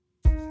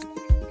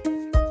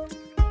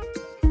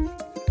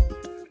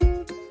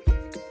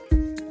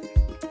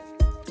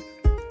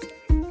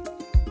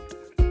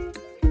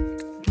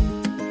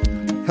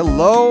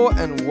Hello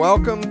and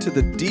welcome to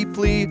the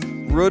Deeply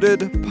Rooted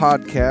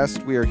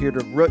podcast. We are here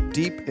to root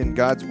deep in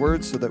God's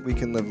Word so that we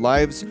can live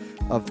lives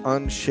of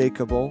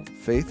unshakable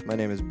faith. My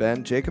name is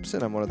Ben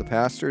Jacobson. I'm one of the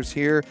pastors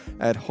here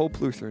at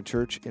Hope Lutheran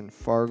Church in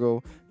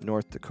Fargo,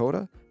 North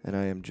Dakota, and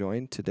I am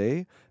joined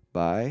today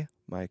by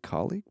my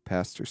colleague,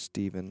 Pastor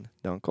Stephen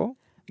Dunkel.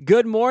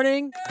 Good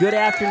morning, good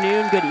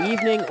afternoon, good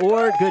evening,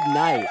 or good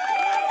night.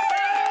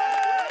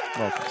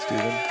 Welcome,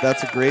 Stephen.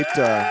 That's a great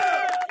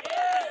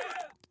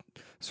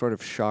sort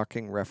of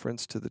shocking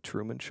reference to the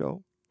Truman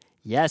Show.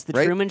 Yes, the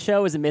Right? Truman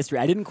Show is a mystery.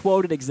 I didn't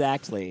quote it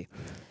exactly,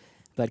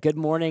 but good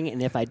morning,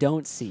 and if I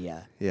don't see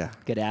you,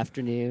 good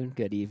afternoon,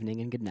 good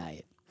evening, and good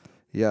night.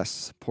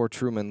 Yes, poor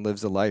Truman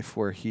lives a life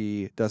where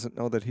he doesn't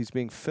know that he's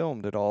being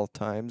filmed at all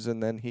times,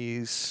 and then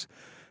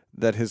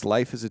that his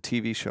life is a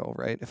TV show,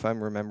 right? If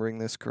I'm remembering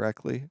this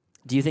correctly.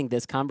 Do you think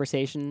this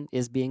conversation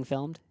is being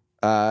filmed?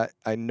 I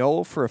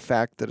know for a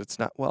fact that it's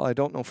not. Well, I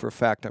don't know for a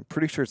fact. I'm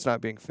pretty sure it's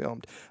not being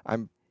filmed.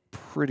 I'm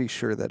pretty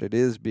sure that it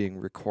is being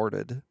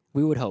recorded.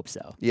 We would hope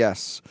so.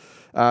 Yes.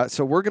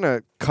 So we're going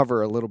to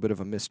cover a little bit of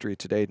a mystery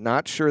today.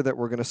 Not sure that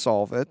we're going to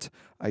solve it.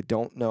 I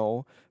don't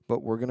know.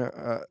 But we're going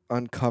to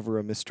uncover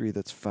a mystery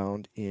that's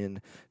found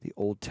in the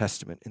Old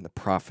Testament, in the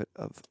prophet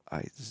of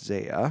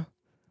Isaiah.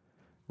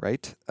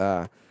 Right?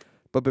 But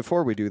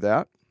before we do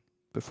that,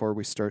 before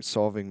we start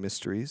solving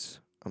mysteries,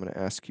 I'm going to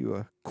ask you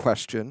a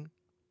question.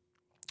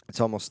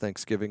 It's almost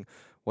Thanksgiving.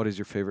 What is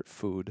your favorite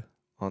food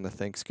on the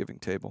Thanksgiving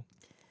table?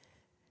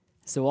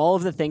 So all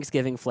of the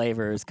Thanksgiving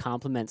flavors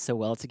complement so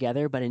well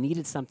together, but I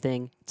needed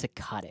something to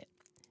cut it.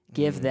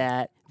 Give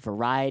that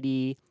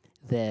variety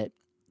that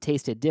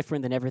tasted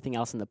different than everything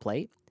else on the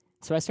plate.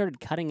 So I started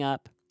cutting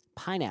up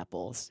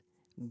pineapples,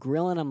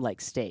 grilling them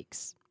like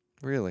steaks.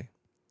 Really?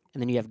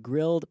 And then you have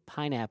grilled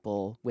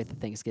pineapple with the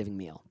Thanksgiving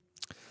meal.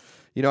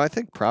 You know, I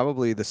think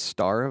probably the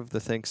star of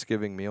the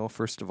Thanksgiving meal,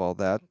 first of all,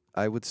 that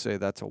I would say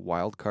that's a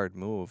wild card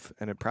move,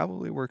 and it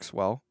probably works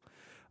well.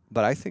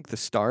 But I think the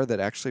star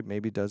that actually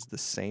maybe does the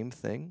same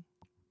thing,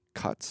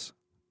 cuts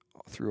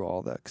through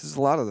all that, because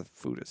a lot of the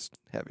food is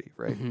heavy,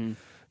 right? Mm-hmm.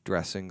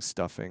 Dressing,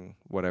 stuffing,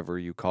 whatever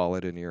you call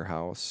it in your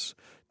house,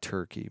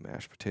 turkey,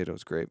 mashed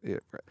potatoes, gravy.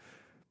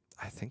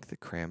 I think the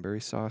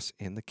cranberry sauce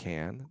in the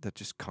can that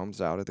just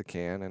comes out of the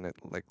can and it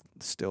like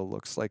still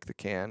looks like the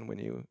can when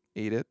you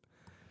eat it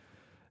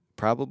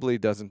probably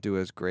doesn't do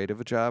as great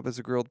of a job as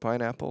a grilled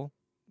pineapple.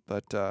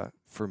 But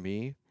for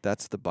me,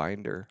 that's the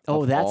binder.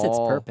 Oh, that's its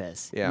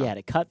purpose. Yeah.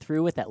 To cut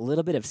through with that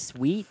little bit of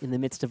sweet in the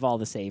midst of all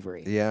the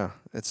savory. Yeah,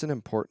 it's an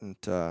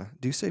important, do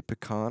you say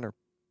pecan or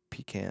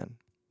pecan?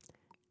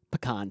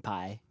 Pecan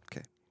pie.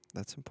 Okay,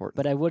 that's important.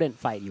 But I wouldn't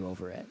fight you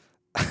over it.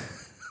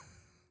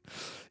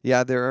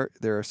 Yeah, there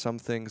are some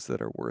things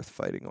that are worth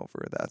fighting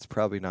over. That's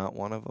probably not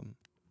one of them.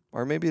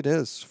 Or maybe it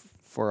is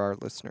for our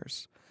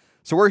listeners.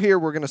 So we're here.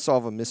 We're going to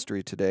solve a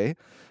mystery today.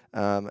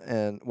 We're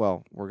going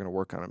to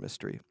work on a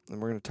mystery. And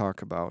we're going to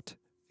talk about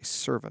a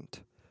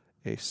servant,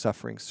 a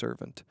suffering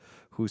servant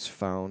who's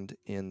found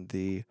in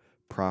the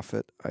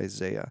prophet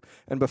Isaiah.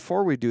 And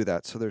before we do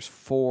that, so there's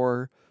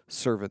 4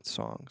 servant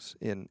songs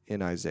in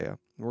Isaiah.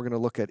 And we're going to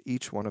look at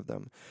each one of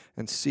them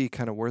and see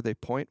kind of where they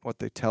point, what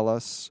they tell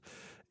us,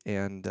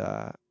 and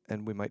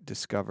we might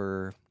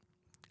discover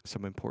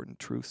some important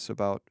truths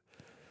about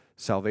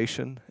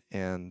salvation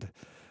and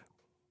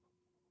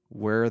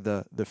where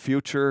the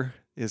future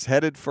is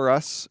headed for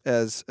us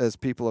as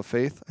people of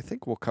faith. I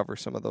think we'll cover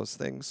some of those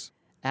things.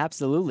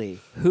 Absolutely.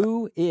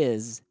 Who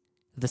is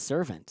the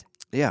servant?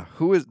 Yeah,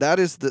 who is that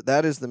is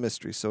the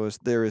mystery. So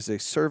there is a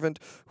servant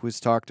who is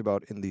talked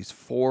about in these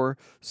 4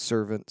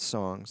 servant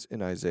songs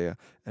in Isaiah,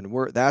 and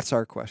that's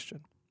our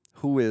question.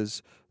 Who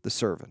is the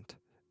servant?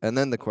 And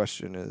then the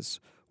question is,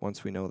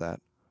 once we know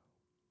that,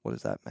 what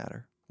does that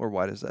matter? Or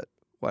why does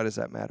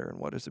that matter, and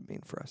what does it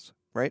mean for us?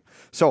 Right?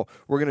 So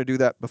we're going to do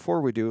that.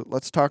 Before we do,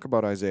 let's talk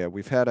about Isaiah.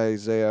 We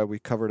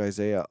covered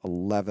Isaiah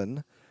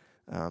 11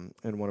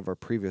 in one of our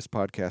previous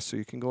podcasts, so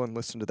you can go and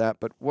listen to that.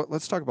 But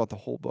let's talk about the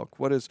whole book.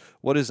 What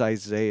is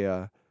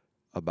Isaiah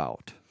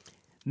about?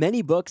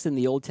 Many books in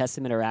the Old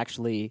Testament are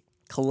actually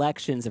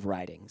collections of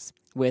writings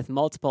with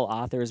multiple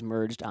authors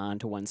merged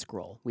onto one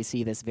scroll. We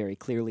see this very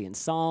clearly in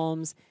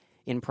Psalms,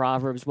 in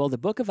Proverbs. Well, the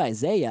book of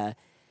Isaiah,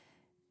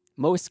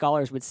 most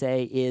scholars would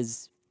say,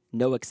 is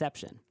no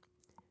exception.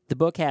 The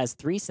book has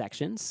 3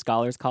 sections.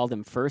 Scholars call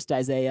them First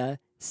Isaiah,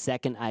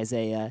 Second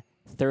Isaiah,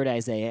 Third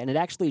Isaiah, and it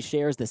actually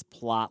shares this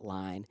plot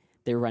line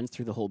that runs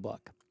through the whole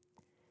book.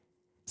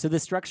 So the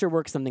structure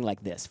works something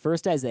like this.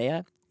 First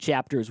Isaiah,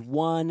 chapters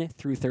 1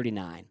 through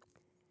 39,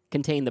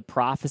 contain the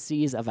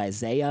prophecies of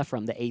Isaiah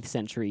from the 8th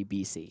century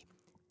BC.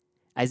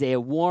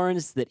 Isaiah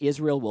warns that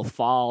Israel will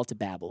fall to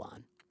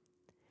Babylon.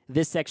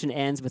 This section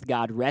ends with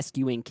God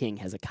rescuing King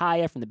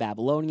Hezekiah from the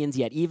Babylonians,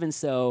 yet even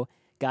so,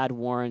 God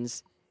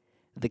warns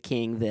the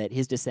king that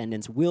his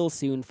descendants will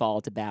soon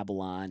fall to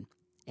Babylon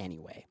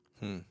anyway.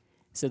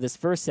 So this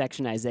first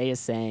section, Isaiah is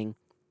saying,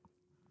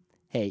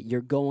 hey,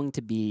 you're going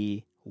to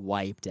be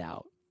wiped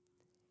out.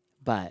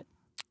 But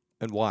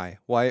and why?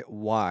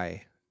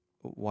 Why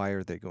why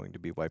are they going to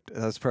be wiped?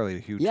 That's probably a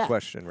huge Yeah.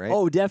 question, right?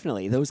 Oh,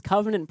 definitely. Those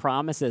covenant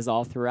promises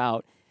all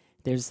throughout,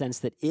 there's a sense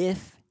that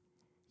if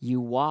you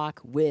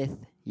walk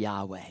with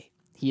Yahweh,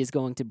 he is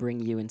going to bring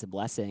you into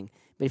blessing.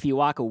 But if you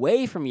walk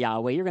away from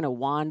Yahweh, you're going to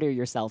wander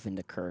yourself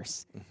into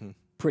curse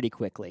pretty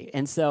quickly.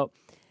 And so,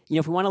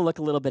 if we want to look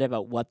a little bit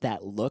about what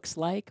that looks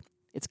like,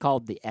 it's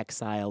called the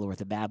exile or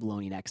the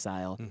Babylonian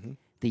exile.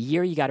 The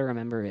year you got to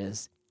remember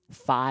is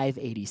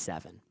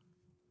 587.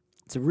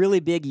 It's a really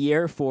big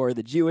year for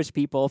the Jewish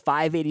people,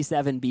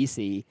 587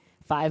 BC,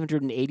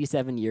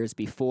 587 years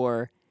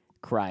before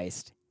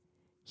Christ.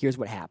 Here's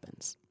what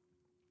happens.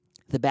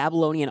 The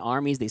Babylonian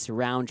armies, they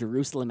surround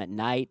Jerusalem at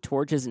night,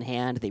 torches in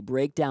hand. They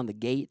break down the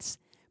gates,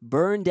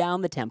 burn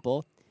down the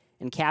temple,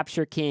 and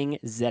capture King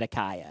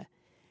Zedekiah,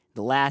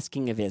 the last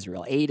king of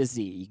Israel, A to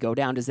Z. You go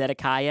down to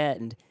Zedekiah,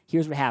 and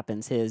here's what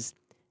happens. His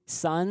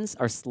sons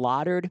are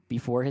slaughtered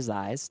before his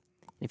eyes.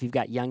 If you've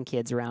got young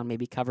kids around,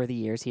 maybe cover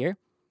the ears here.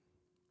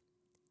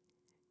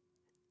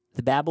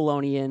 The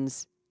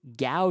Babylonians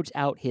gouge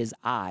out his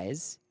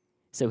eyes,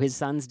 so his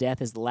son's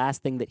death is the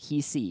last thing that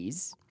he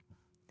sees.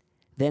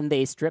 Then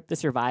they strip the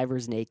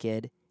survivors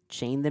naked,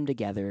 chain them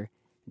together,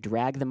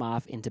 drag them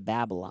off into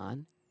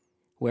Babylon,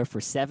 where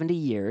for 70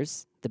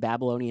 years the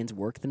Babylonians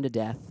work them to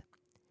death,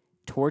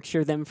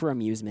 torture them for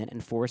amusement,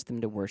 and force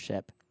them to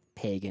worship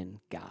pagan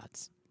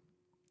gods.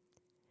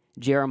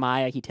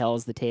 Jeremiah, he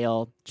tells the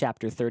tale,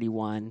 chapter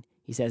 31.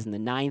 He says, in the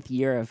 9th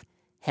year of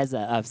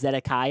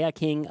Zedekiah,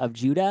 king of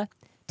Judah,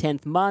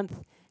 10th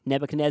month,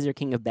 Nebuchadnezzar,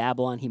 king of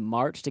Babylon, he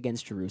marched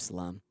against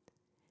Jerusalem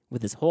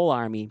with his whole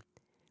army.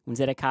 When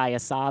Zedekiah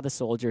saw the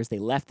soldiers, they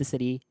left the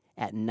city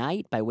at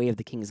night by way of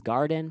the king's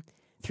garden,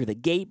 through the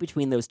gate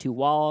between those two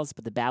walls,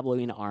 but the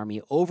Babylonian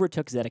army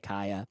overtook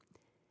Zedekiah.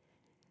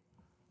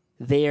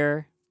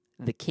 There,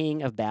 the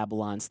king of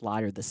Babylon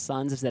slaughtered the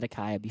sons of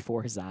Zedekiah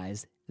before his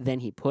eyes. Then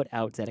he put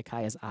out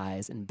Zedekiah's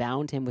eyes and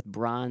bound him with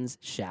bronze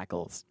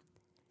shackles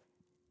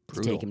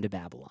to take him to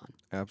Babylon.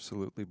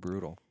 Absolutely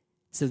brutal.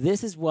 So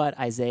this is what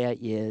Isaiah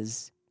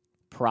is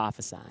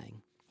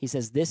prophesying. He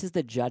says, this is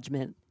the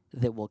judgment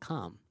that will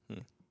come.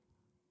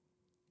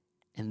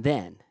 And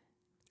then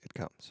it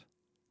comes.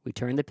 We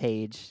turn the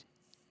page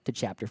to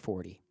chapter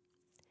 40.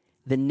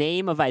 The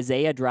name of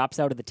Isaiah drops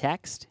out of the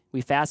text.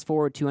 We fast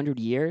forward 200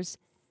 years.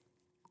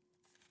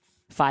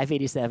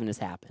 587 has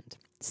happened.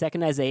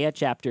 2nd Isaiah,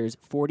 chapters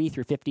 40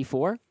 through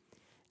 54.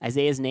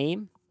 Isaiah's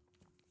name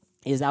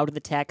is out of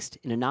the text.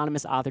 An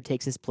anonymous author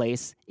takes his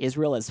place.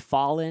 Israel has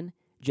fallen,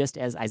 just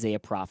as Isaiah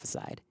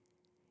prophesied.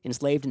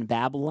 Enslaved in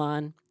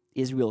Babylon,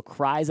 Israel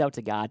cries out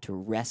to God to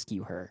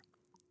rescue her.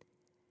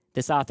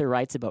 This author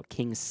writes about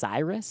King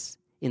Cyrus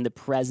in the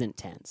present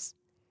tense.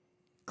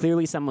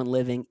 Clearly someone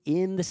living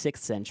in the 6th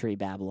century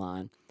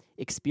Babylon,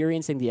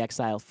 experiencing the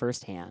exile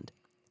firsthand.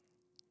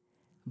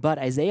 But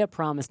Isaiah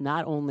promised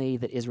not only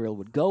that Israel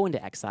would go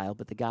into exile,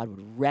 but that God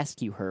would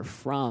rescue her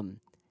from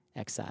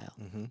exile.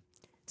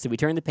 So we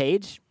turn the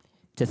page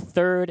to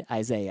 3rd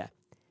Isaiah,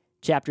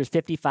 chapters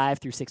 55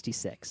 through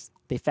 66.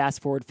 They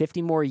fast forward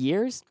 50 more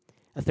years.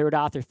 A third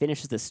author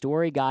finishes the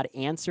story. God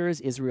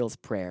answers Israel's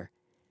prayer,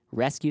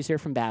 rescues her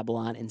from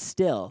Babylon, and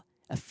still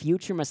a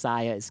future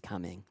Messiah is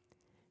coming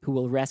who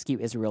will rescue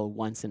Israel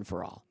once and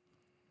for all.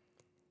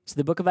 So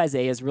the book of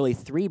Isaiah is really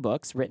 3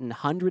 books written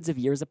hundreds of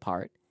years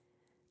apart,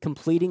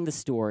 completing the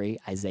story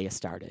Isaiah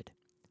started.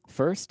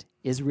 First,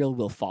 Israel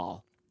will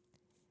fall.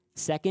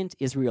 Second,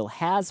 Israel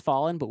has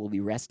fallen but will be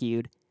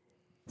rescued.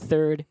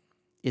 Third,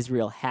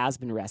 Israel has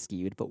been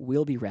rescued but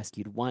will be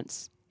rescued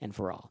once and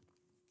for all.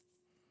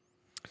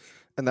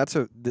 And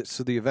so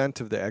the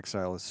event of the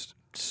exile is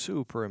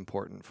super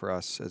important for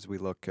us as we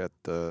look at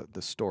the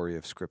story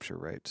of Scripture,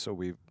 right? So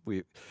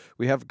we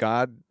have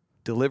God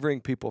delivering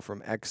people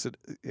from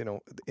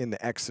in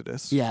the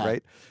Exodus,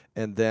 right?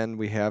 And then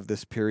we have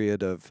this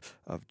period of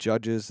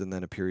judges and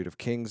then a period of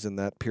kings, and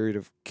that period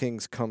of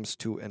kings comes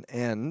to an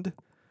end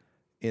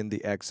in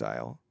the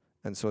exile.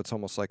 And so it's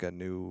almost like a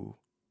new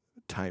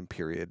time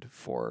period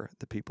for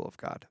the people of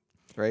God,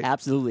 right?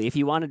 Absolutely. If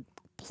you want to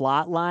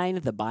plot line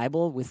the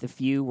Bible with a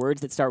few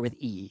words that start with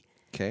E,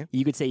 okay,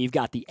 you could say you've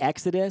got the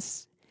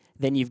Exodus,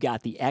 then you've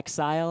got the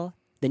exile,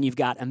 then you've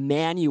got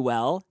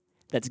Emmanuel,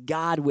 that's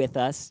God with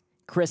us,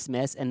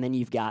 Christmas, and then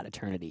you've got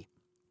eternity.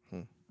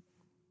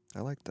 I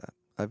like that.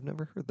 I've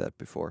never heard that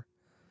before.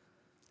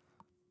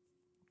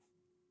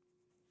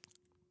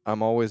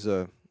 I'm always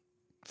a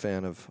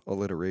fan of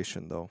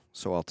alliteration, though,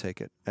 so I'll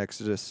take it.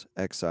 Exodus,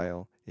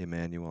 exile,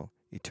 Emmanuel,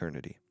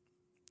 eternity.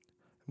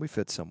 We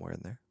fit somewhere in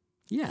there.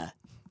 Yeah.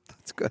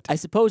 That's good. I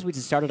suppose we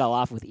just start it all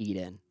off with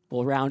Eden.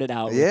 We'll round it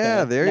out with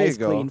there nice you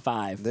go. Clean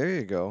 5. There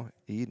you go.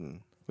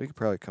 Eden. We could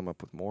probably come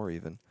up with more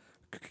even.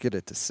 Could get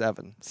it to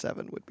 7.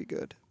 7 would be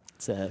good.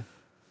 It's a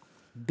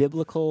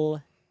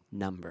biblical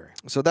number.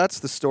 So that's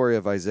the story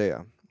of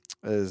Isaiah,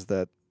 is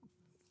that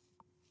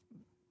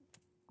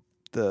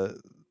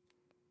the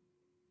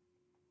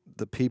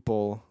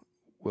people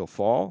will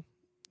fall,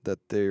 that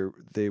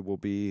they will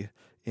be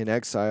in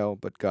exile,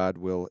 but God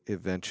will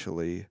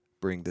eventually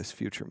bring this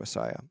future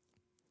Messiah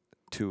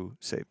to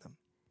save them.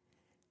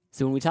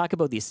 So when we talk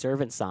about these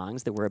servant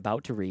songs that we're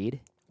about to read,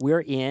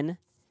 we're in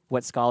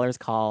what scholars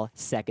call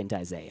Second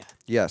Isaiah.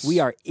 Yes. We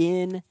are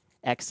in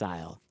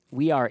exile.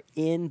 We are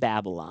in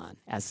Babylon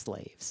as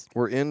slaves.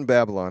 We're in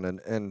Babylon,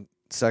 and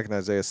Second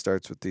Isaiah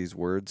starts with these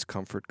words,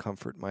 "Comfort,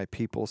 comfort my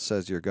people,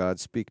 says your God.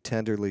 Speak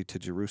tenderly to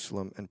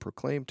Jerusalem and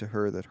proclaim to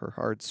her that her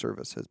hard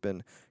service has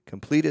been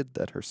completed,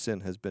 that her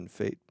sin has been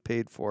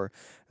paid for,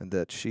 and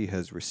that she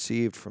has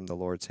received from the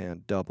Lord's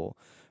hand double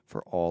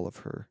for all of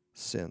her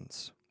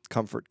sins."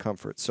 Comfort,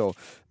 comfort. So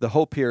the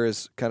hope here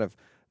is kind of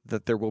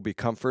that there will be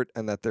comfort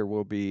and that there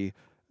will be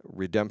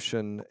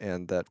redemption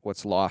and that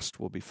what's lost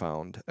will be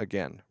found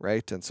again,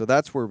 right? And so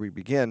that's where we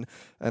begin.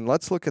 And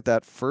let's look at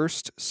that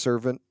first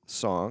servant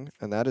song,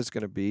 and that is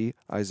going to be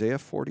Isaiah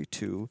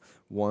 42,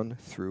 1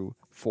 through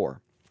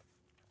 4.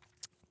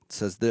 It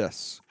says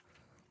this,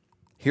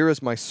 "Here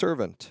is my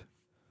servant,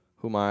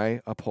 whom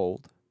I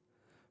uphold,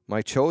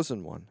 my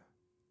chosen one,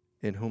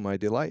 in whom I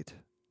delight.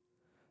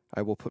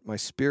 I will put my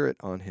spirit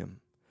on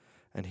him,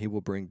 and he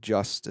will bring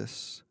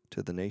justice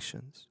to the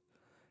nations.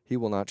 He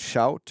will not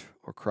shout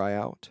or cry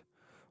out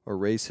or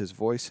raise his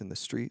voice in the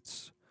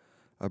streets.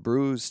 A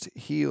bruised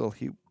heel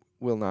he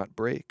will not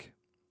break,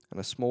 and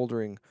a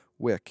smoldering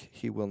wick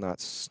he will not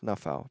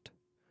snuff out.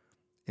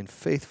 In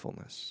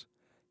faithfulness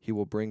he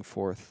will bring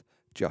forth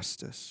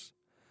justice.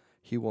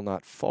 He will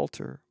not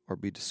falter or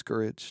be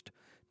discouraged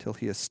till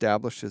he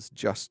establishes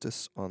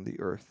justice on the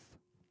earth.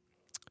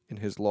 In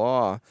his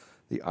law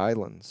the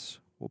islands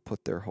will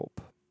put their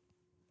hope."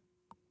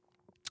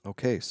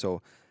 Okay,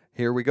 so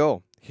here we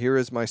go. Here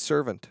is my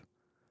servant.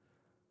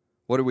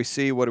 What do we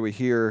see? What do we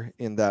hear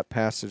in that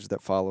passage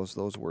that follows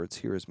those words?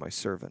 Here is my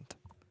servant.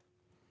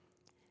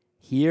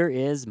 Here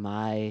is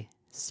my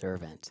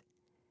servant.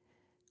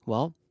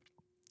 Well,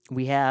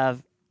 we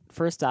have,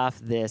 first off,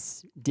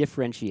 this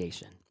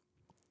differentiation.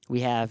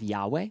 We have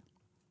Yahweh,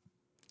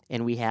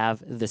 and we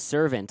have the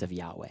servant of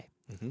Yahweh.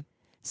 Mm-hmm.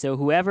 So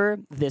whoever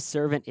this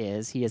servant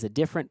is, he is a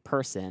different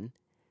person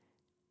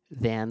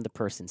than the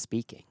person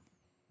speaking.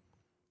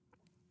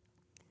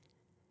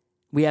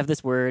 We have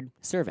this word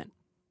servant,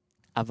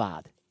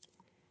 avad.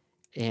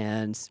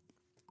 And,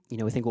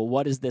 we think, well,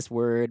 what does this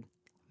word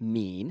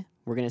mean?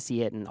 We're going to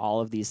see it in all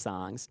of these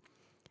songs.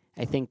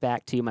 I think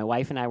back to my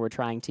wife and I were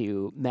trying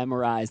to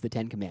memorize the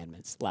 10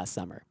 Commandments last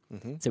summer.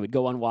 Mm-hmm. So we'd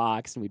go on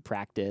walks and we'd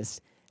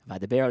practice.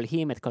 V'adaber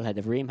Elohim et kol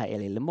hadavrim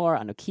ha'eli lemor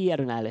anoki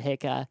Adonai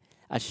Eloheka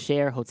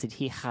asher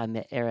hotzithicha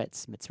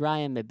me'eretz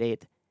Mitzrayim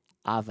mebeit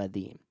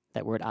avadim.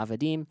 That word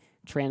avadim,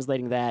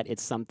 translating that,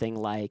 it's something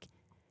like,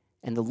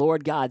 and the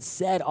Lord God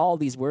said all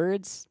these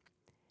words.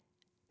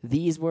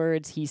 These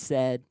words he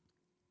said,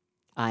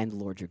 I am the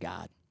Lord your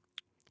God,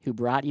 who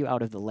brought you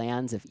out of the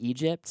lands of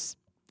Egypt,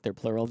 they're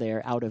plural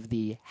there, out of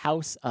the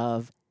house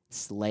of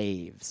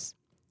slaves,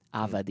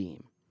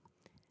 avadim.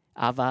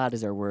 Avad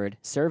is our word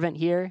servant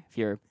here. If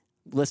you're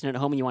listening at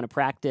home and you want to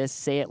practice,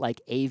 say it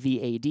like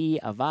A-V-A-D,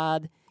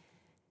 avad.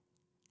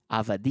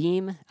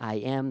 Avadim, I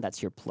am,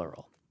 that's your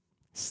plural.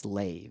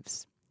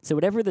 Slaves. So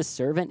whatever the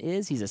servant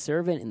is, he's a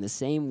servant in the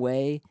same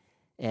way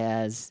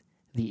as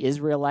the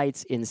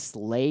Israelites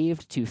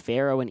enslaved to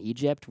Pharaoh in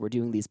Egypt were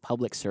doing these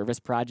public service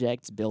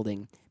projects,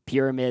 building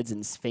pyramids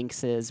and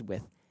sphinxes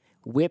with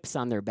whips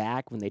on their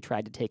back when they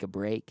tried to take a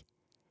break.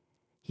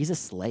 He's a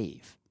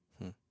slave.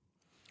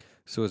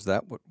 So is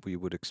that what we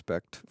would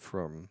expect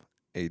from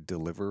a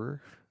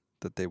deliverer,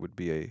 that they would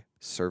be a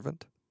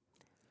servant?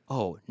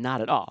 Oh, not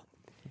at all.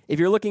 If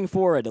you're looking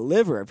for a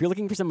deliverer, if you're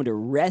looking for someone to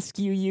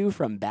rescue you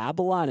from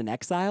Babylon and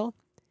exile,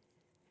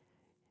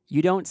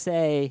 you don't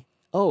say,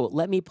 oh,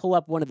 let me pull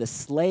up one of the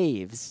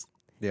slaves.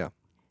 Yeah.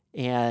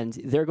 And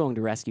they're going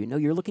to rescue. No,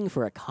 you're looking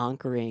for a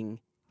conquering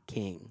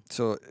king.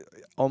 So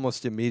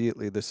almost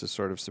immediately this is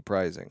sort of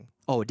surprising.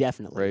 Oh,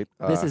 definitely. Right.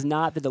 This is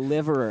not the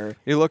deliverer.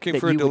 You're looking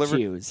for a deliverer.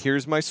 Choose.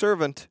 Here's my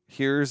servant.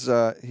 Here's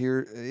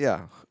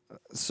yeah.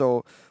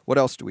 So what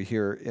else do we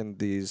hear in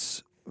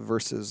these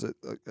verses?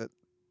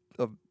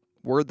 A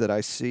word that I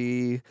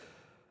see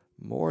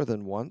more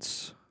than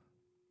once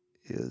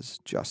is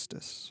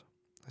justice.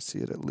 I see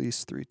it at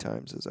least 3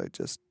 times as I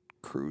just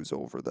cruise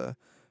over the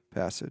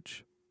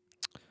passage.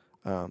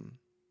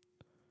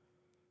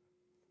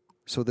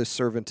 So this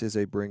servant is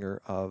a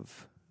bringer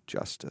of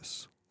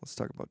justice. Let's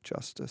talk about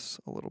justice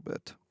a little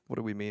bit. What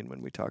do we mean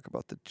when we talk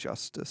about the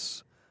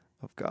justice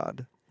of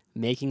God?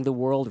 Making the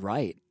world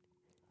right.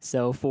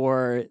 So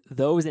for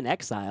those in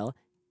exile,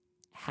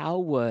 how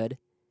would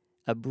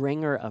a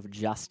bringer of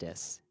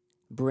justice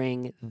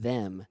bring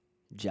them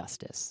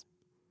justice?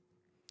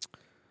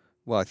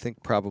 Well, I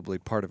think probably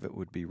part of it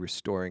would be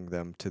restoring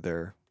them to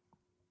their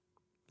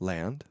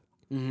land.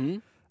 Mm-hmm.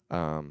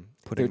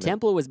 Their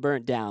temple was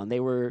burnt down. They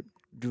were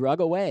drug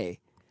away.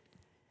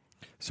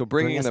 So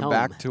bringing them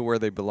back home. to where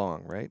they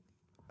belong, right?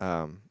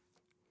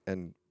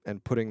 And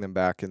putting them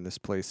back in this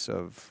place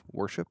of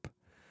worship,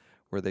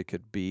 where they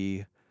could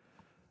be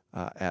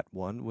at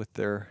one with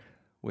their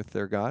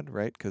God,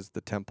 right? Because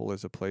the temple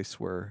is a place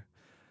where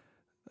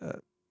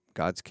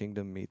God's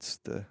kingdom meets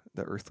the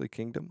earthly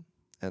kingdom,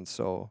 and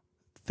so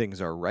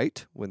things are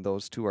right when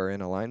those two are in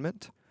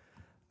alignment.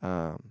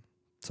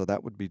 So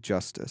that would be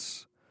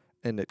justice.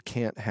 And it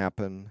can't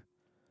happen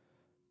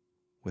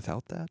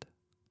without that.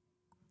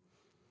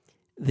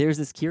 There's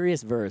this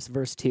curious verse,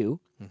 verse 2.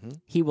 Mm-hmm.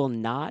 He will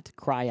not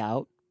cry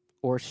out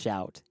or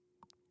shout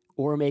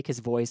or make his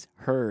voice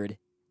heard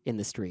in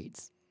the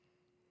streets.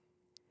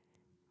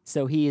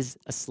 So he is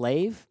a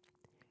slave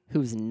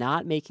who's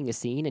not making a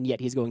scene, and yet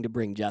he's going to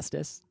bring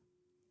justice.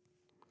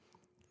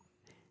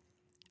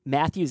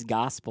 Matthew's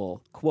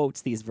gospel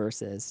quotes these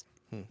verses,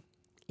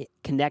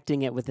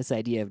 connecting it with this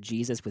idea of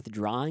Jesus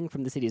withdrawing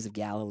from the cities of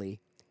Galilee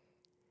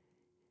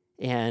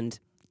and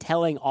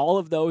telling all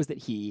of those that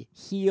he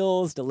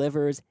heals,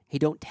 delivers, hey,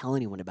 don't tell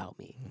anyone about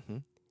me. Mm-hmm.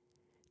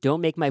 Don't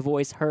make my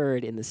voice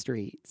heard in the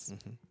streets.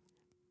 Mm-hmm.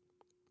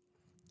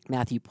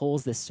 Matthew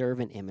pulls this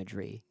servant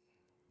imagery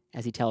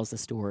as he tells the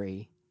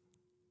story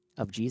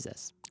of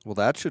Jesus. Well,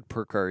 that should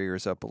perk our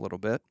ears up a little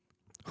bit.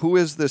 Who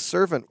is this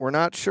servant? We're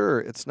not sure.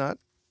 It's not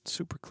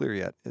super clear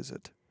yet, is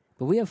it?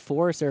 But we have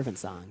 4 servant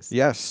songs.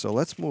 Yes, so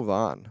let's move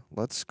on.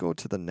 Let's go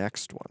to the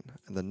next one.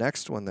 And the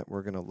next one that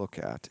we're going to look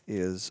at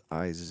is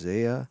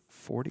Isaiah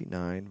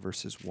 49,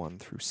 verses 1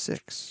 through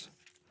 6.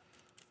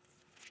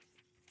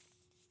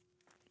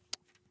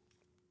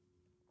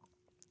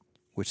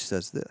 Which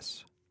says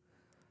this.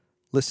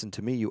 Listen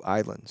to me, you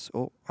islands.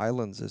 Oh,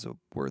 islands is a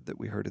word that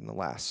we heard in the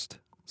last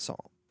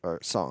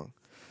song.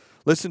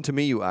 Listen to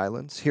me, you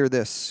islands. Hear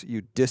this,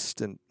 you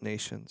distant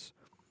nations.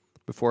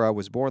 Before I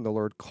was born, the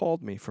Lord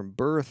called me. From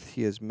birth,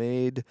 he has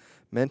made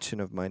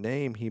mention of my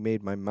name. He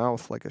made my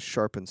mouth like a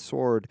sharpened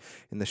sword.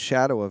 In the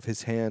shadow of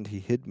his hand, he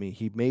hid me.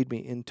 He made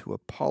me into a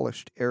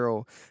polished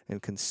arrow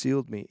and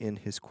concealed me in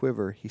his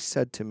quiver. He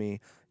said to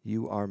me,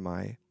 you are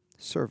my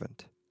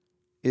servant,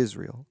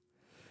 Israel,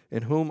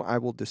 in whom I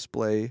will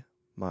display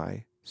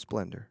my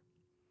splendor.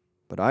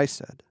 But I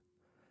said,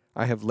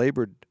 I have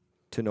labored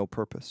to no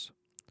purpose.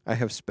 I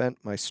have spent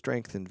my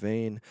strength in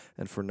vain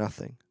and for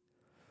nothing.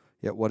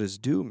 Yet what is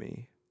due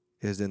me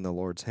is in the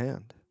Lord's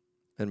hand,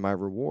 and my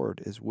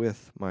reward is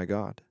with my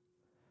God.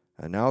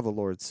 And now the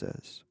Lord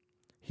says,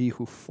 he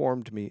who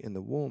formed me in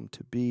the womb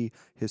to be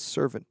his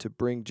servant, to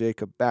bring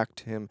Jacob back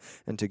to him,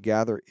 and to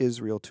gather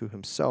Israel to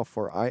himself,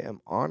 for I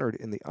am honored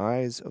in the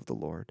eyes of the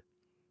Lord,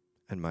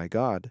 and my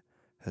God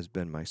has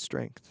been my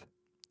strength.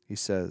 He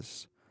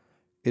says,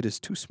 it is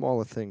too small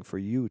a thing for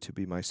you to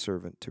be my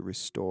servant, to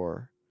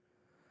restore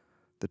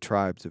the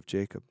tribes of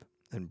Jacob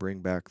and bring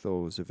back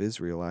those of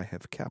Israel I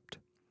have kept.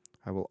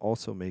 I will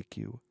also make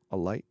you a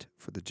light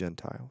for the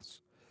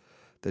Gentiles,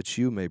 that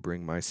you may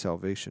bring my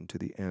salvation to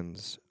the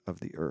ends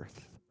of the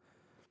earth.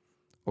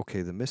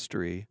 Okay, the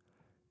mystery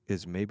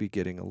is maybe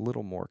getting a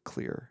little more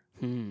clear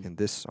in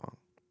this song,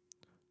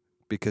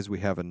 because we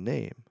have a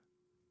name.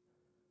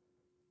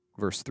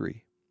 Verse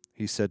 3,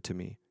 he said to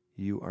me,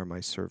 you are my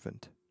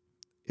servant,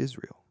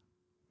 Israel.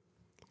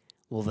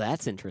 Well,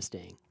 that's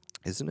interesting.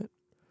 Isn't it?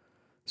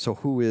 So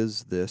who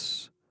is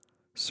this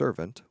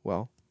servant?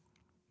 Well,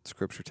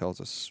 Scripture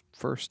tells us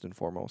first and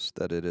foremost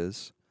that it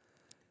is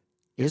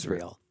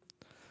Israel.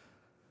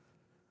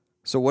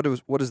 So what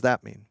does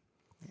that mean?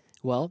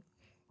 Well,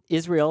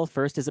 Israel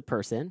first is a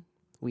person.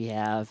 We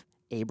have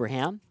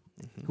Abraham,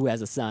 who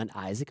has a son,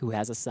 Isaac, who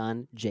has a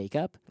son,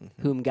 Jacob,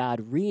 whom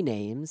God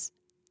renames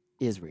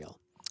Israel.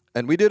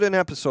 And we did an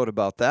episode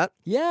about that.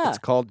 Yeah. It's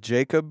called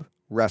Jacob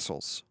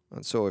Wrestles.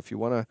 And so if you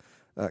want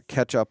to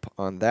catch up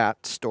on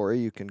that story,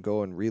 you can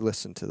go and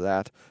re-listen to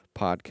that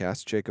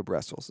podcast, Jacob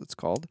Wrestles, it's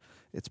called.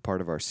 It's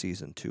part of our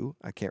season 2.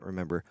 I can't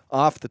remember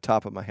off the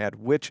top of my head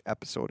which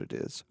episode it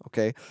is.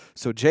 Okay.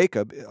 So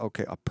Jacob,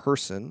 okay, a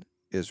person,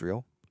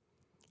 Israel.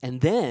 And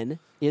then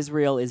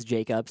Israel is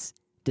Jacob's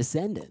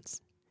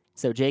descendants.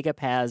 So Jacob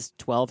has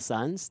 12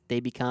 sons. They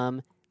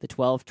become the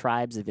 12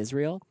 tribes of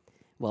Israel.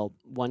 Well,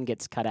 one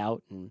gets cut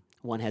out and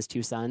one has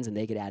 2 sons and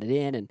they get added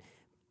in. And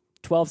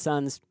 12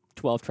 sons,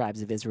 12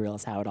 tribes of Israel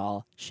is how it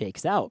all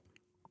shakes out.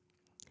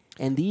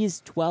 And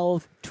these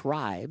 12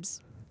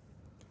 tribes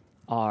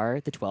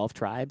are the 12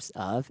 tribes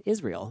of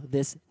Israel,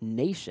 this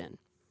nation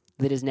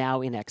that is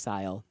now in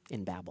exile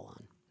in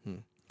Babylon.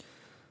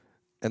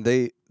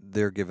 And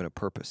they're given a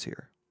purpose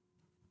here.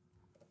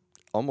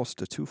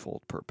 Almost a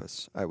twofold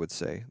purpose, I would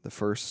say. The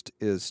first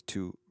is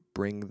to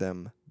bring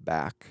them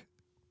back.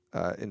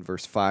 In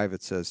verse 5,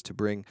 it says to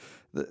bring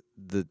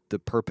the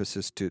purpose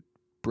is to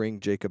bring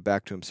Jacob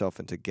back to himself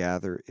and to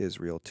gather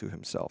Israel to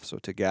himself. So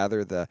to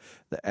gather the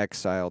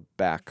exiled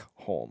back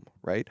home,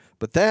 right?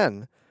 But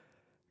then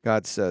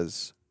God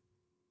says,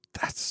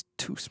 that's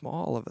too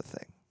small of a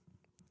thing.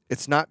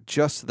 It's not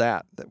just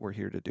that we're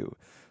here to do.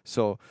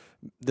 So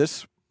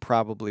this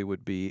probably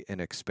would be an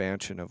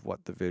expansion of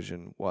what the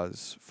vision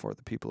was for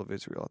the people of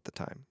Israel at the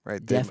time,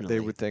 right? Definitely. They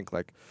would think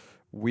like,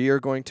 we are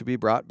going to be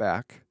brought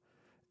back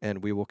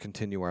and we will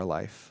continue our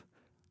life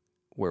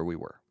where we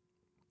were.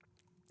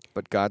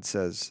 But God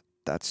says,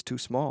 that's too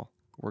small.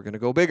 We're going to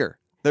go bigger.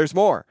 There's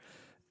more.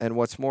 And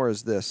what's more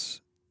is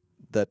this,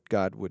 that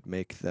God would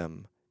make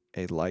them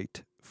a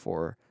light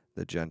for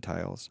the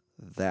Gentiles,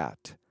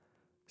 that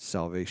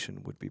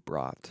salvation would be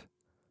brought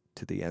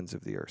to the ends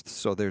of the earth.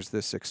 So there's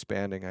this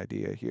expanding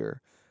idea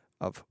here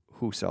of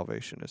who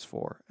salvation is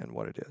for and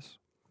what it is.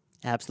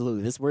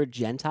 Absolutely. This word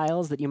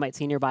Gentiles that you might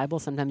see in your Bible,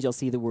 sometimes you'll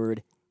see the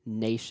word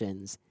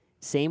nations.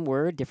 Same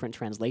word, different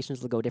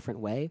translations will go a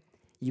different way.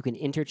 You can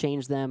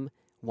interchange them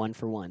one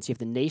for one. So you have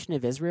the nation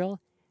of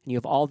Israel, and you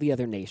have all the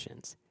other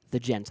nations, the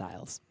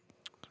Gentiles.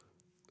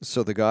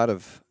 So the God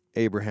of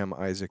Abraham,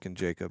 Isaac, and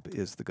Jacob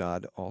is the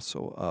God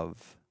also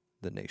of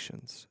the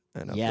nations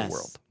and of the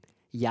world.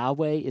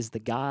 Yahweh is the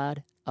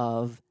God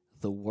of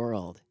the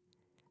world,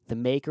 the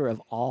maker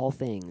of all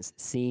things,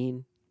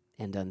 seen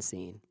and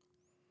unseen.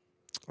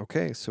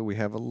 Okay, so we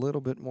have a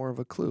little bit more of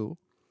a clue.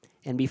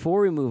 And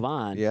before we move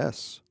on,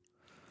 Yes.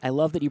 I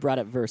love that you brought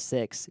up verse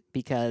 6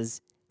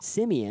 because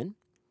Simeon,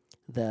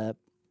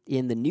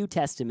 in the New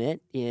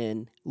Testament,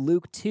 in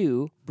Luke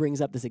 2, brings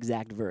up this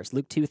exact verse.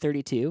 Luke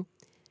 2:32,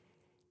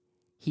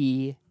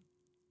 he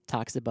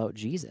talks about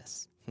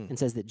Jesus and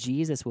says that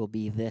Jesus will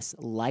be this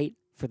light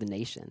for the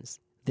nations,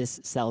 this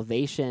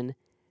salvation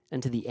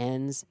unto the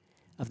ends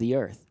of the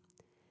earth.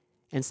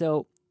 And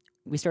so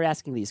we start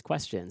asking these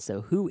questions.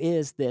 So who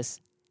is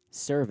this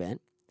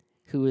servant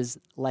who is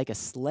like a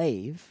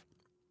slave,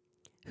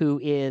 who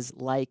is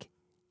like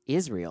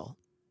Israel?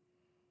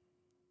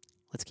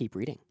 Let's keep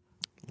reading.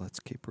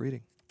 Let's keep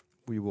reading.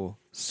 We will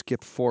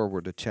skip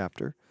forward a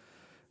chapter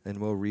and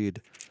we'll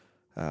read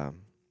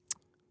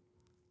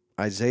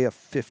Isaiah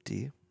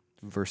 50,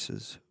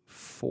 verses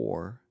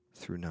 4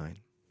 through 9.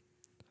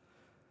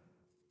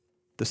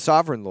 The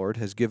sovereign Lord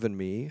has given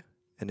me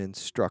an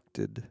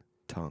instructed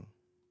tongue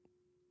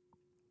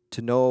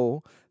to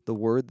know the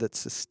word that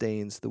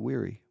sustains the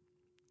weary.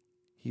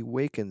 He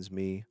wakens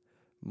me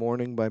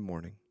morning by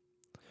morning,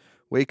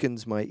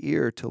 wakens my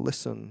ear to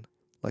listen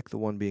like the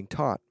one being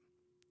taught.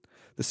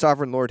 The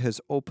sovereign Lord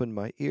has opened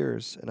my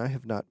ears, and I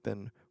have not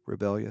been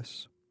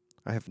rebellious.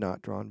 I have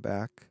not drawn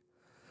back.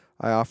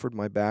 I offered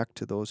my back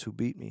to those who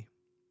beat me,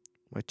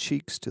 my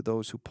cheeks to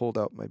those who pulled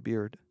out my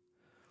beard.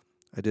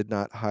 I did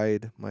not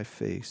hide my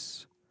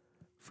face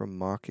from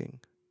mocking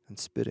and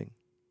spitting.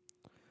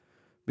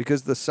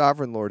 Because the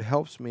sovereign Lord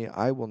helps me,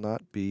 I will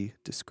not be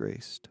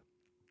disgraced.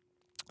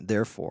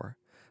 Therefore,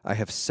 I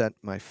have set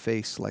my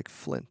face like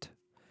flint,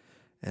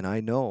 and I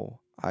know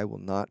I will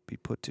not be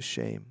put to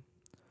shame.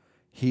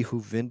 He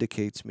who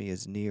vindicates me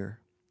is near.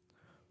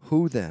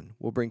 Who then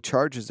will bring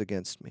charges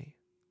against me?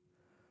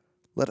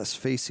 Let us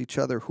face each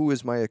other. Who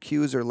is my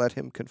accuser? Let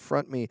him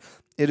confront me.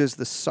 It is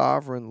the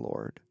sovereign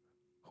Lord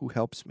who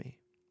helps me.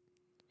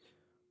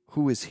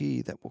 Who is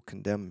he that will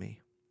condemn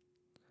me?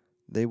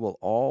 They will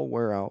all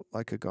wear out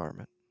like a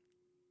garment.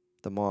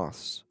 The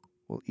moths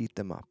will eat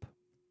them up.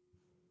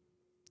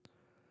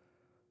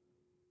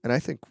 And I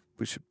think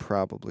we should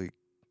probably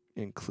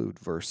include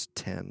verse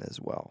 10 as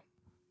well.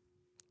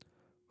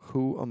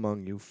 Who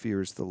among you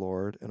fears the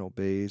Lord and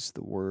obeys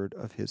the word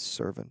of his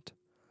servant?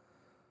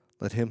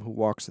 Let him who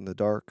walks in the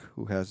dark,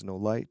 who has no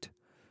light,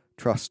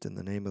 trust in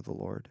the name of the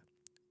Lord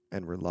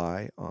and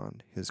rely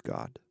on his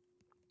God.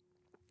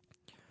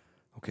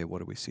 Okay, what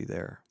do we see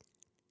there?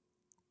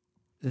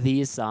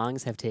 These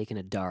songs have taken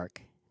a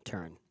dark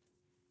turn.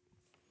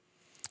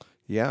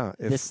 Yeah.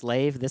 This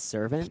slave, this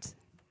servant,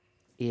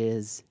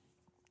 is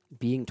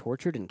being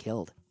tortured and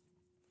killed.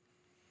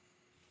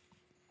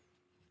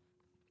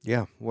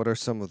 Yeah, what are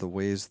some of the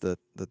ways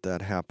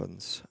that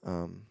happens?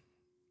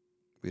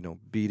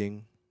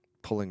 Beating,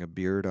 pulling a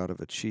beard out of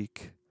a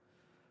cheek,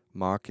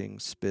 mocking,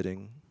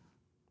 spitting.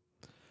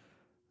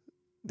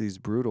 These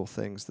brutal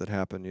things that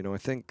happen. I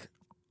think,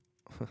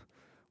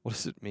 what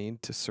does it mean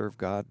to serve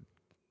God?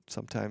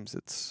 Sometimes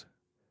it's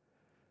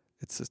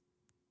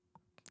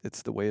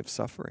the way of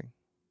suffering,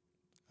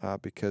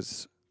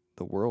 because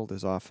the world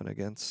is often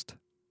against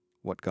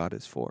what God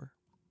is for.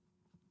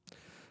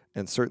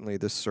 And certainly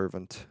this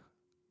servant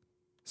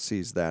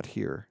sees that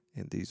here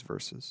in these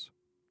verses.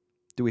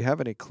 Do we have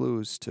any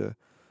clues to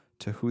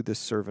who this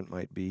servant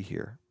might be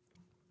here?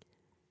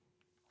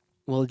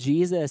 Well,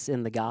 Jesus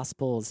in the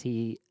Gospels,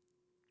 he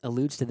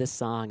alludes to this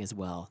song as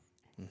well.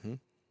 Mm-hmm.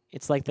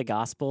 It's like the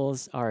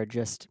Gospels are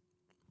just,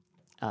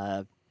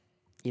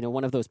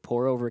 one of those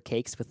pour-over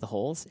cakes with the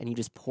holes, and you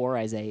just pour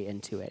Isaiah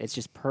into it. It's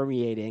just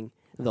permeating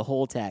the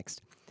whole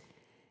text.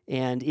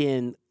 And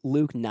in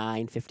Luke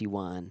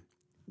 9:51,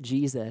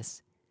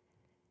 Jesus,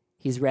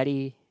 he's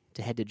ready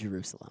to head to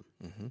Jerusalem,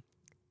 Mm-hmm.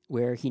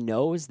 where he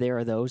knows there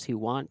are those who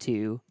want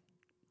to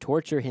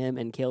torture him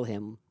and kill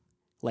him,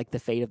 like the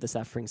fate of the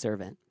suffering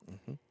servant.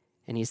 Mm-hmm.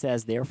 And he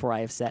says, therefore I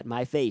have set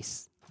my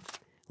face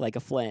like a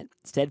flint,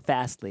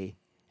 steadfastly,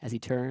 as he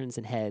turns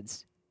and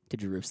heads to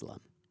Jerusalem.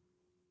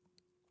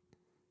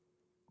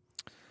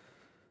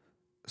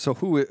 So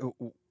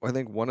I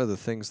think one of the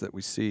things that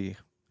we see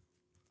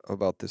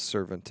about this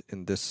servant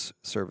in this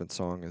servant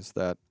song is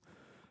that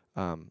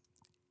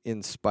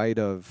in spite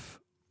of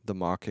the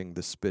mocking,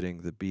 the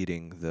spitting, the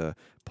beating, the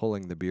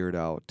pulling the beard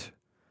out,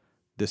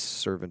 this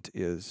servant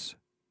is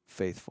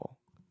faithful.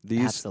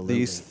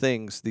 These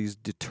things, these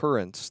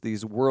deterrents,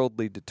 these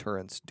worldly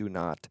deterrents do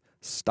not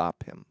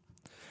stop him,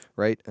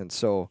 right? And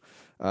so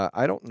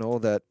I don't know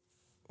that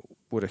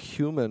would a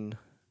human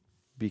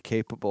be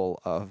capable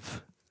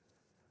of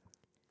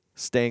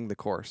staying the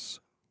course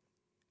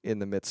in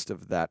the midst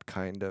of that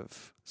kind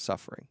of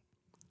suffering.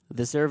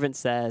 The servant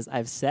says,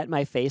 I've set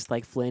my face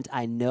like flint.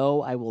 I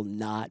know I will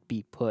not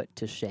be put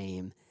to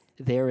shame.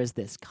 There is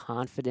this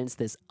confidence,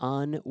 this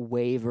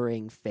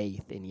unwavering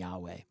faith in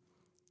Yahweh.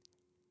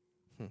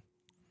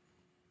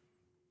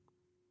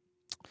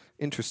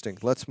 Interesting.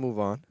 Let's move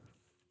on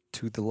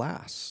to the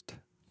last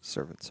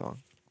servant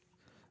song.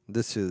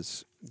 This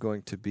is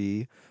going to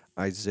be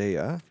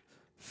Isaiah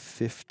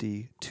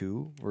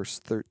 52, verse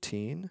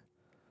 13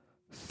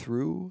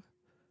 through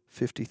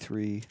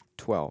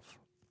 53:12.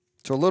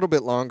 So a little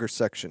bit longer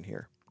section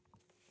here.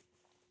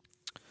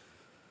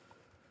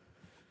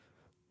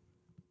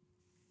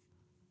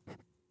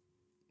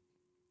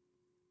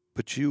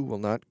 But you will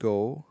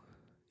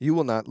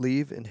not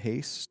leave in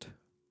haste.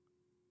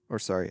 Or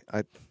sorry,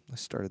 I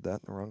started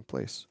that in the wrong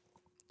place.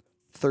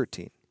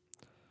 13.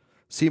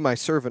 See, my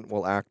servant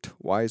will act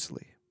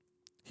wisely.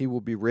 He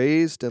will be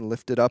raised and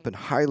lifted up and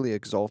highly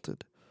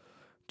exalted,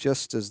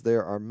 just as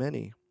there are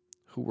many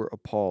who were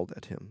appalled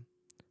at him.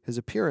 His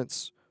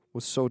appearance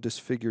was so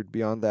disfigured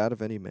beyond that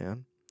of any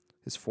man,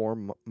 his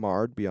form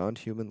marred beyond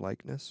human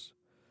likeness.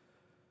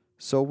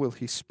 So will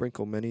he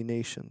sprinkle many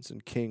nations,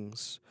 and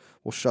kings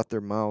will shut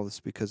their mouths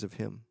because of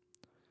him.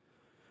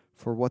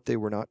 For what they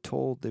were not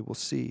told, they will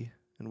see,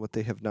 and what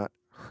they have not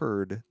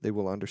heard, they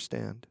will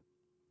understand.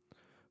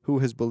 Who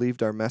has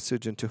believed our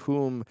message, and to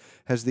whom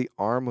has the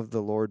arm of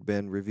the Lord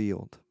been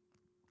revealed?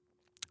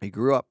 He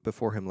grew up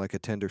before him like a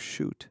tender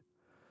shoot,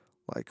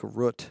 like a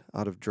root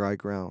out of dry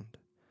ground.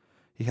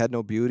 He had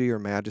no beauty or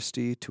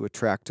majesty to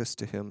attract us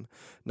to him,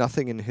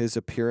 nothing in his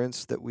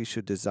appearance that we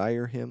should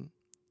desire him.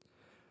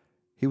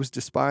 He was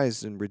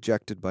despised and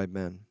rejected by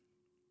men,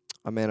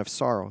 a man of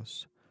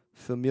sorrows,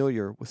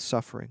 familiar with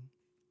suffering.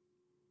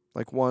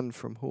 Like one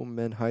from whom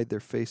men hide their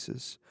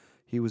faces,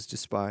 he was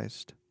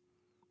despised,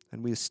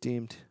 and we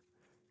esteemed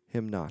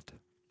him not.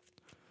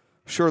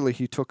 Surely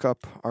he took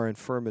up our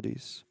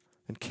infirmities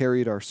and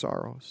carried our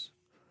sorrows.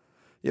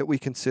 Yet we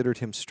considered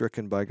him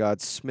stricken by God,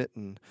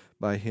 smitten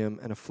by him,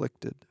 and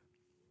afflicted.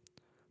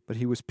 But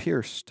he was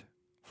pierced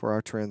for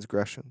our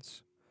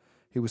transgressions.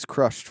 He was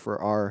crushed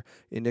for our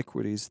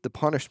iniquities. The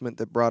punishment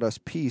that brought us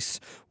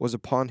peace was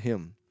upon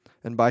him,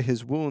 and by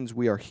his wounds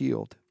we are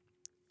healed.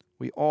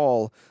 We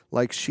all,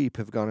 like sheep,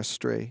 have gone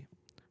astray.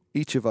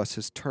 Each of us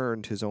has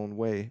turned his own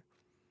way,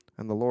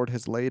 and the Lord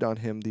has laid on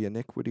him the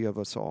iniquity of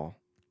us all.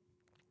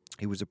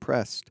 He was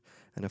oppressed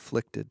and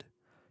afflicted,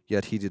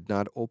 yet he did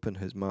not open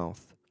his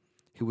mouth.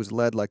 He was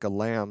led like a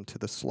lamb to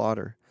the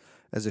slaughter,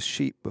 as a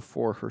sheep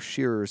before her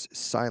shearers is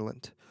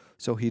silent,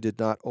 so he did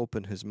not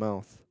open his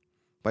mouth.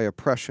 By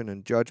oppression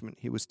and judgment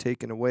he was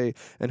taken away,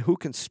 and who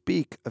can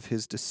speak of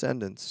his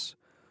descendants?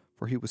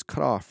 For he was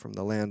cut off from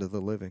the land of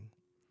the living.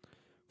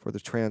 For the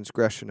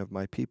transgression of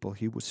my people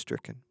he was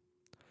stricken.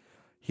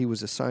 He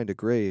was assigned a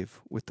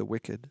grave with the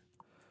wicked,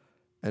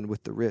 and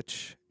with the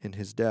rich in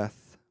his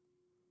death,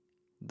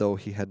 though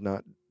he had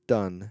not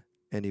done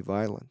any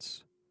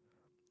violence,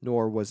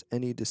 nor was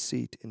any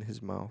deceit in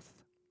his mouth.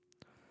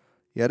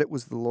 Yet it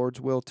was the Lord's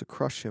will to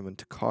crush him and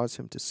to cause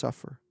him to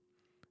suffer.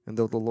 And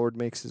though the Lord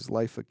makes his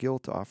life a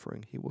guilt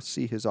offering, he will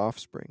see his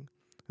offspring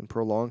and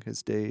prolong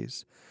his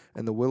days,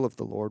 and the will of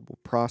the Lord will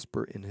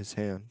prosper in his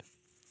hand.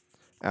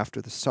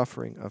 After the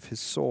suffering of his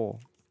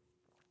soul,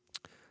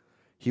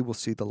 he will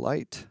see the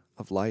light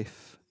of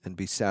life and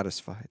be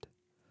satisfied.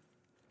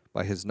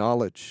 By his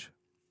knowledge,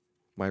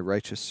 my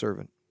righteous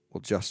servant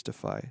will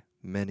justify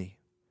many,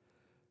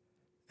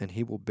 and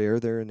he will bear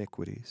their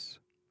iniquities.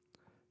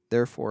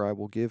 Therefore I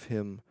will give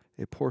him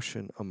a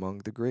portion among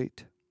the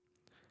great.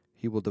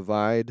 He will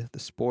divide the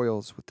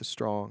spoils with the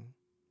strong,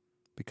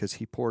 because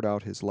he poured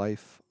out his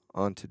life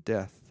unto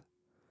death,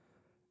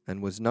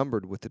 and was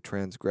numbered with the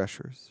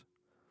transgressors.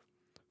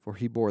 For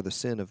he bore the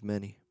sin of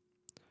many,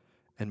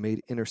 and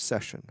made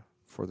intercession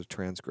for the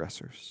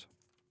transgressors.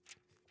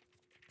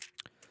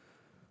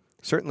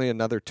 Certainly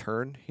another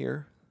turn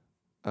here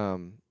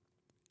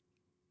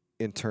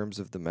in terms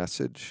of the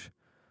message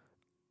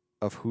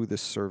of who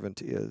this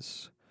servant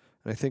is.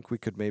 And I think we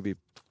could maybe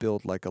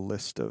build like a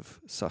list of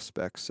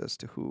suspects as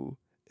to who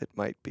it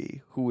might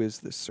be. Who is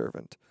this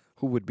servant?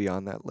 Who would be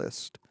on that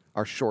list?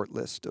 Our short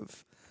list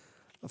of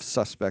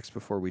suspects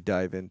before we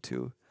dive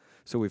into.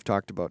 So we've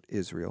talked about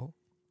Israel.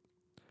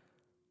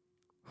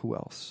 Who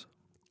else?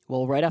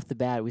 Well, right off the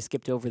bat, we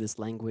skipped over this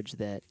language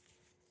that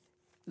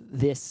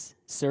this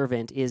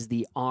servant is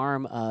the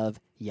arm of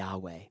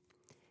Yahweh.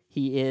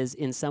 He is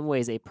in some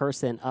ways a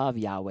person of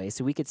Yahweh.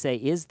 So we could say,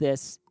 is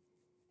this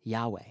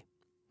Yahweh?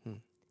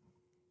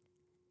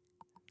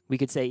 We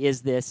could say,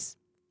 is this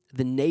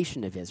the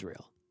nation of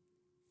Israel?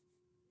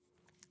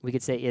 We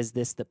could say, is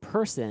this the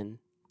person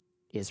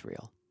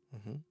Israel?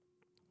 Mm-hmm.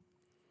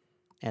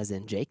 As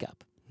in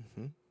Jacob.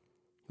 Mm-hmm.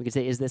 We could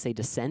say, is this a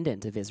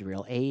descendant of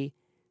Israel, a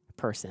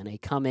person, a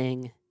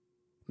coming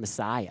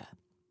Messiah?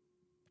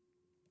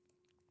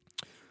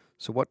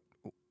 So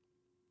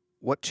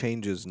what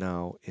changes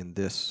now in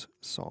this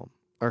song?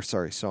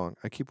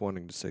 I keep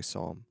wanting to say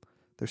psalm.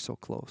 They're so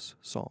close.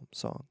 Psalm,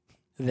 song.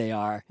 They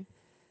are.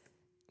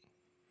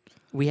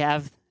 We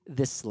have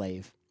this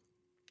slave,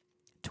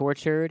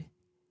 tortured,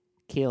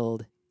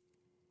 killed,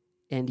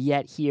 and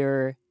yet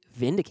here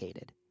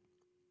vindicated.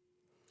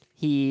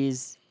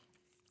 He's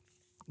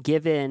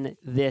given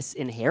this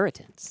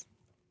inheritance.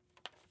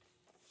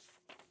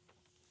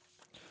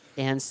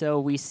 And so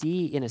we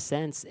see, in a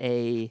sense,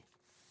 a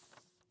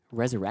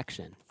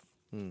resurrection.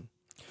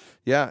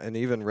 Yeah, and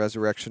even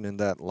resurrection in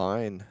that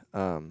line,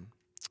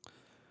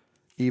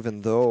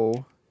 even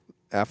though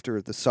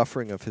after the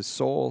suffering of his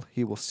soul,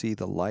 he will see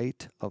the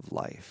light of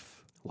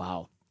life.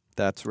 Wow.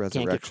 That's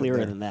resurrection. Can't get clearer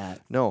there. than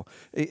that. No.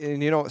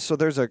 And so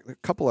there's a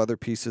couple other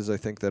pieces I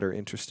think that are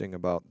interesting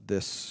about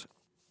this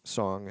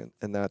song,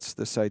 and that's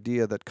this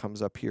idea that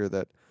comes up here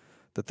that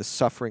the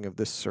suffering of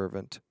this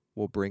servant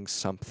will bring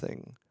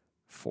something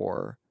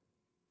for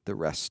the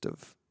rest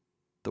of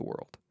the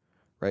world,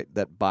 right?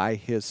 That by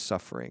his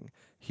suffering,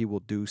 he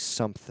will do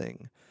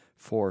something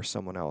for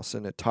someone else.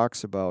 And it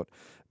talks about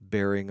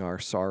bearing our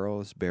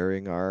sorrows,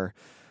 bearing our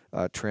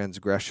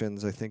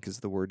transgressions, I think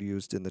is the word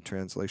used in the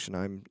translation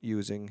I'm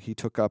using. He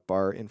took up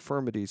our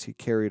infirmities. He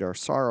carried our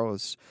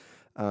sorrows.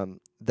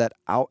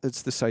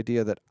 It's this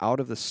idea that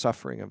out of the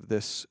suffering of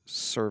this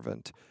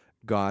servant,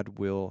 God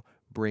will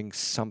bring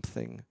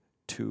something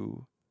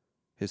to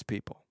his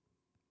people.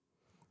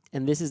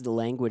 And this is the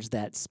language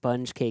that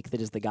Sponge Cake,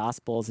 that is the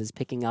Gospels, is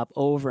picking up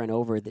over and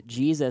over, that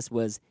Jesus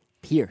was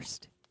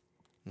pierced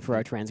for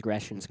our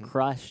transgressions,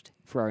 crushed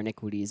for our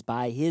iniquities.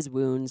 By his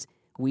wounds,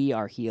 we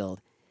are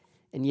healed.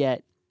 And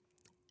yet,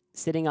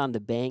 sitting on the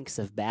banks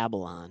of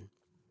Babylon,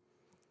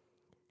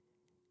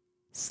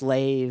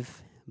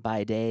 slave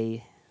by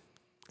day,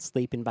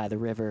 sleeping by the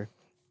river,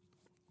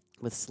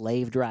 with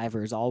slave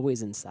drivers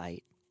always in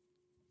sight,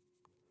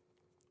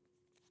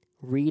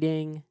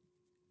 reading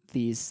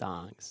these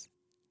songs,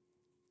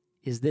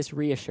 is this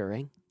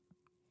reassuring?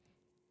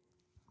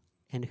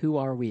 And who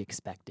are we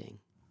expecting?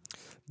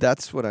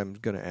 That's what I'm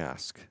going to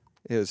ask.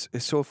 Is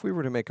so if we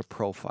were to make a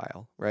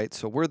profile, right?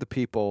 So we're the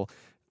people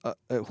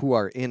who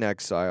are in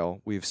exile.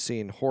 We've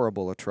seen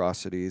horrible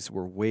atrocities.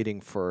 We're waiting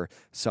for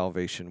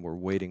salvation. We're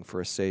waiting for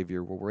a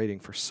Savior. We're waiting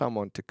for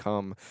someone to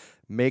come,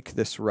 make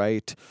this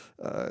right,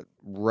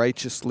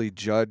 righteously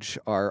judge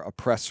our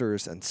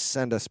oppressors and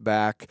send us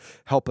back,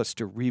 help us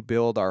to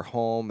rebuild our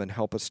home and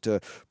help us to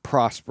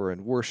prosper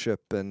and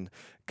worship and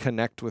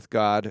connect with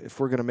God. If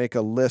we're going to make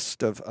a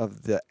list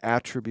of the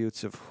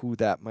attributes of who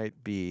that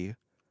might be,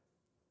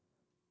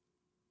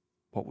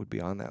 what would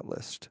be on that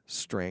list?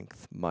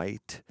 Strength,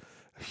 might,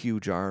 a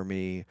huge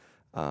army.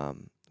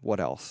 What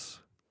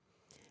else?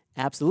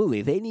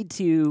 Absolutely. They need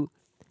to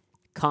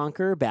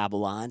conquer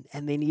Babylon,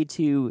 and they need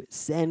to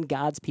send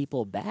God's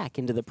people back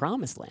into the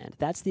promised land.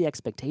 That's the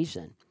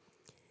expectation.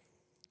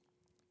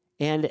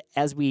 And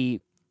as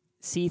we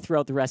see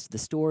throughout the rest of the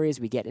stories,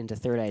 we get into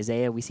 3rd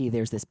Isaiah, we see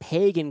there's this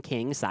pagan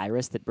king,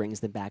 Cyrus, that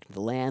brings them back to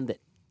the land, that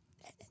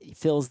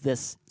fills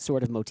this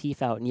sort of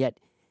motif out, and yet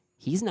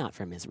he's not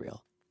from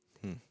Israel.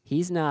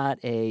 He's not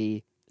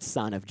a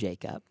son of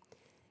Jacob.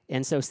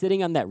 And so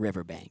sitting on that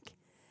riverbank,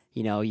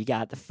 you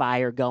got the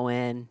fire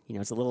going,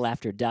 it's a little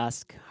after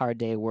dusk, hard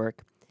day of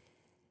work,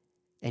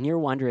 and you're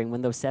wondering,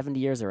 when those 70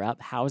 years are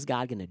up, how is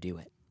God going to do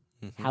it?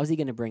 How's he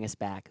going to bring us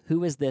back?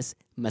 Who is this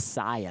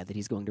Messiah that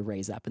he's going to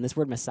raise up? And this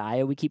word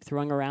Messiah we keep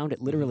throwing around,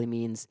 it literally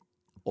means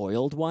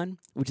oiled one,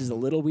 which is a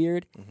little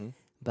weird,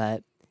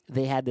 but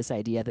they had this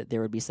idea that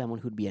there would be someone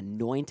who'd be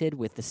anointed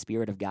with the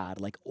Spirit of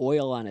God, like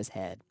oil on his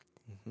head,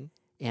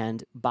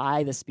 and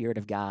by the Spirit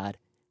of God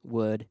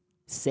would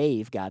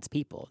save God's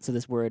people. So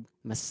this word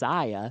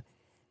Messiah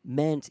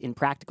meant, in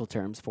practical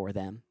terms for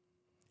them,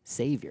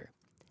 Savior.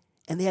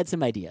 And they had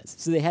some ideas.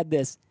 So they had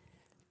this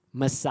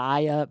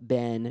Messiah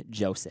ben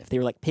Joseph. They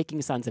were like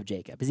picking sons of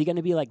Jacob. Is he going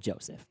to be like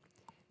Joseph?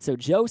 So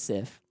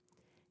Joseph,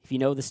 if you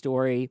know the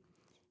story,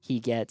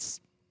 he gets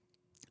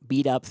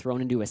beat up,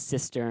 thrown into a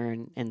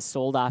cistern, and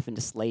sold off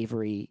into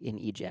slavery in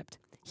Egypt.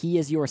 He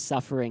is your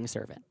suffering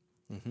servant.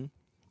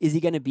 Is he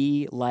going to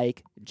be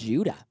like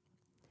Judah?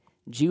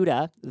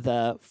 Judah,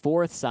 the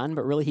 4th son,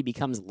 but really he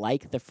becomes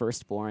like the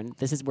firstborn.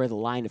 This is where the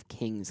line of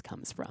kings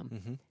comes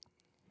from.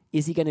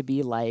 Is he going to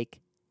be like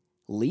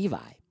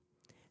Levi,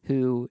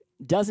 who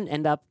doesn't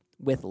end up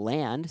with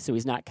land, so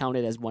he's not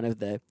counted as one of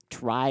the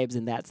tribes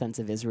in that sense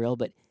of Israel,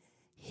 but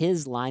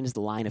his line is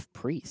the line of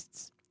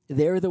priests.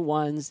 They're the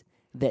ones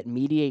that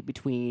mediate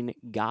between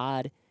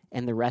God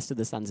and the rest of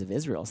the sons of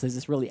Israel. So there's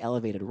this really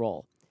elevated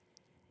role.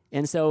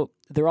 And so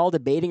they're all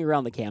debating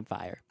around the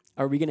campfire.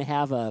 Are we going to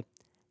have a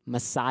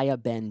Messiah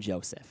ben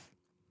Joseph,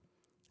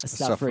 a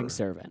suffering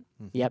servant?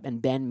 Yep,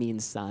 and Ben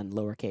means son,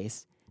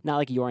 lowercase. Not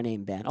like your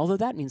name, Ben, although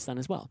that means son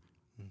as well.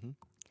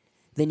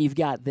 Then you've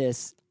got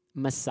this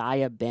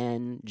Messiah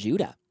ben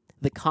Judah,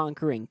 the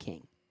conquering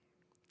king.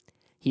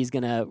 He's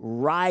going to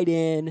ride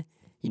in,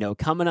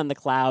 coming on the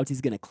clouds.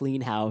 He's going to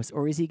clean house.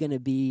 Or is he going to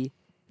be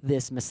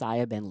this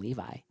Messiah ben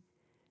Levi,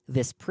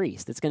 this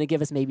priest that's going to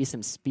give us maybe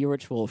some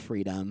spiritual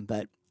freedom,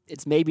 but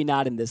it's maybe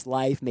not in this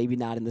life, maybe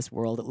not in this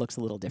world. It looks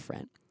a little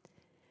different.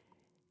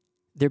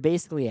 They're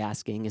basically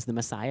asking, is the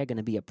Messiah going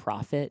to be a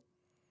prophet,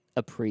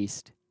 a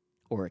priest,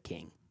 or a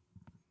king?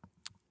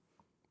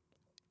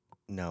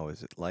 Now,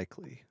 is it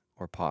likely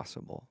or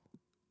possible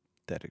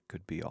that it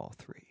could be all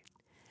three?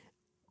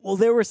 Well,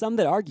 there were some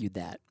that argued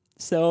that.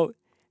 So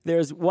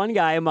there's one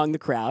guy among the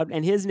crowd,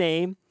 and his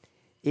name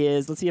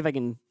is, let's see if I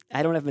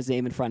don't have his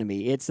name in front of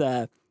me. It's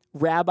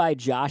Rabbi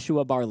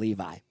Joshua Bar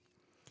Levi.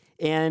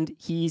 And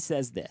he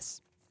says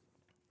this.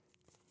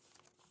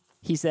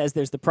 He says,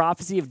 there's the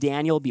prophecy of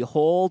Daniel,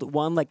 behold,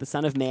 one like the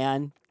Son of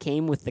Man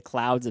came with the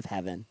clouds of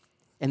heaven.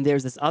 And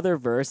there's this other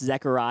verse,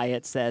 Zechariah,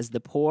 it says,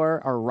 the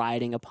poor are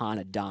riding upon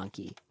a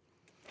donkey.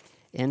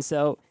 And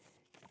so,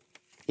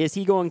 is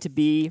he going to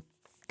be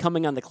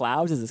coming on the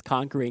clouds as this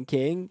conquering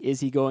king? Is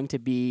he going to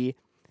be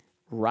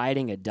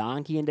riding a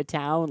donkey into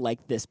town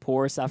like this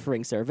poor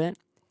suffering servant?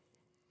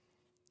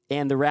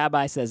 And the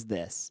rabbi says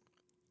this,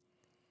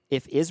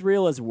 if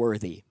Israel is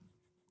worthy,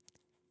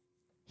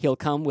 he'll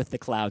come with the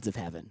clouds of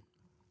heaven.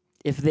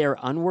 If they're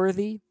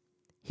unworthy,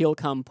 he'll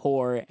come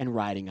poor and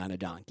riding on a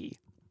donkey.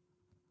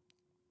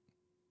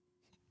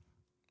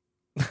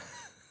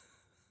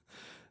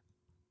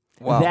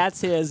 Wow. That's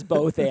his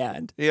both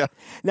and. Yeah.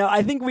 Now,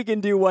 I think we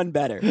can do one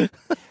better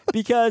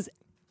because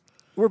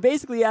we're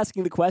basically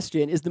asking the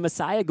question, is the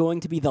Messiah going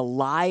to be the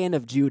Lion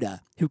of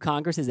Judah who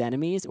conquers his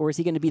enemies, or is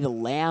he going to be the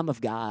Lamb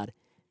of God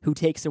who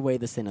takes away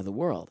the sin of the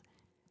world?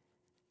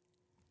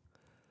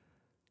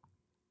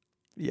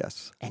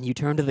 Yes. And you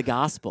turn to the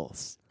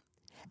Gospels,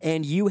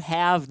 and you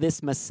have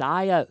this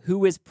Messiah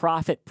who is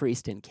prophet,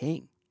 priest, and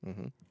king,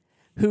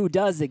 who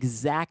does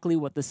exactly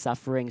what the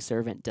suffering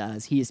servant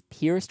does. He is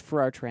pierced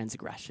for our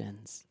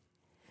transgressions.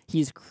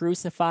 He is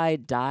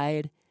crucified,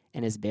 died,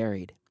 and is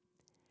buried.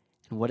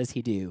 And what does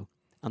he do?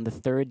 On the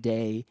third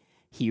day,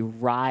 he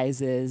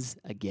rises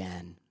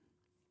again.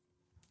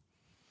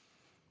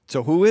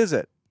 So who is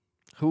it?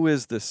 Who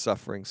is this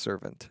suffering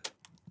servant?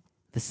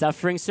 The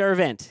suffering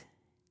servant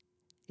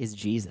is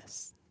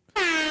Jesus.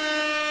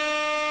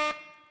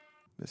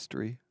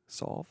 Mystery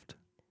solved?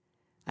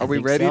 I Are we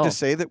think ready so. to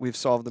say that we've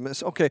solved the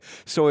mystery? Okay,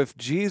 so if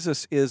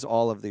Jesus is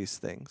all of these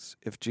things,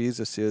 if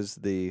Jesus is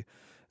the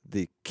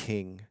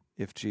king,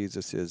 if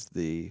Jesus is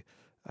the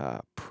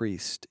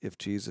priest, if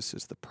Jesus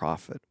is the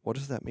prophet, what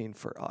does that mean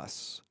for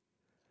us?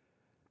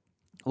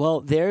 Well,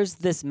 there's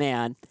this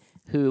man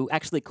who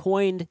actually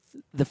coined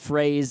the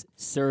phrase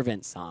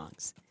servant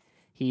songs.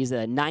 He's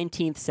a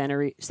 19th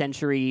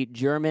century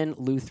German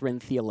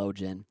Lutheran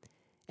theologian,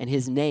 and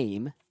his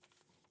name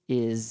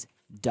is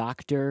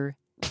Dr.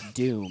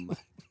 Doom.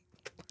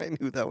 I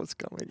knew that was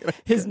coming.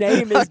 His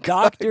name is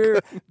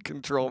Dr.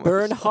 Control myself.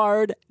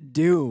 Bernhard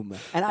Doom.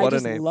 And I What a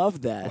just name.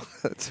 love that.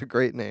 That's a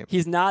great name.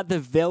 He's not the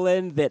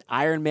villain that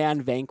Iron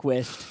Man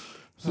vanquished.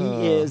 He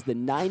is the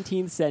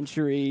 19th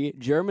century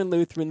German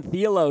Lutheran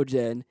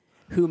theologian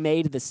who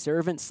made the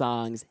servant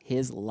songs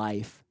his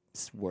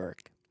life's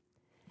work.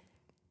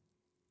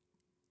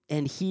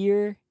 And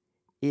here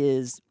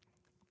is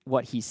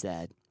what he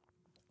said.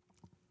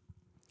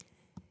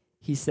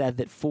 He said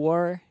that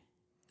for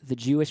the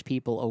Jewish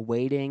people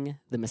awaiting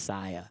the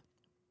Messiah,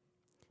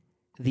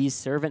 these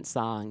servant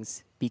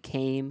songs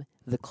became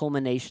the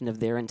culmination of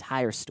their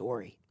entire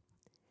story.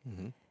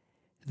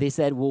 They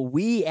said, well,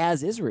 we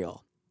as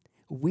Israel,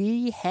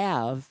 we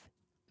have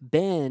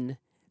been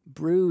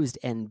bruised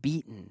and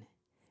beaten.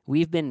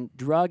 We've been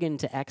dragged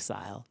into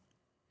exile.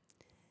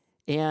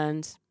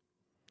 And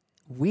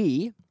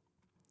we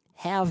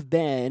have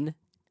been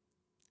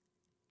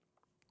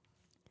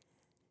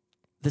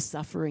the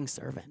suffering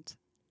servant.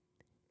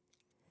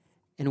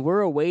 And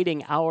we're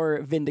awaiting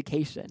our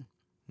vindication.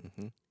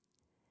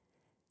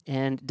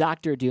 And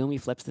Dr. Doom, he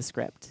flips the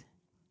script.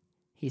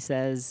 He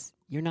says,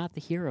 you're not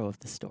the hero of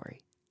the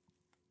story.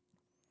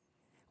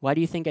 Why do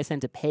you think I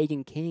sent a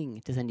pagan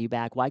king to send you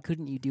back? Why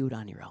couldn't you do it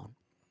on your own?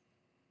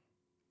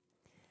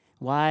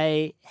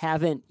 Why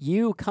haven't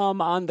you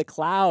come on the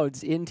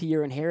clouds into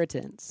your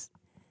inheritance?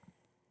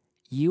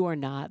 You are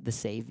not the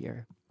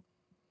Savior.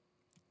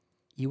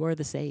 You are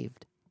the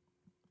saved.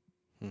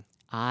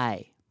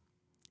 I,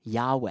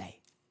 Yahweh,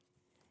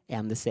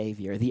 am the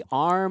Savior. The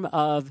arm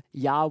of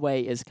Yahweh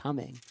is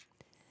coming.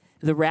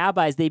 The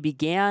rabbis, they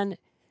began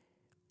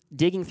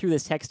digging through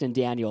this text in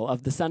Daniel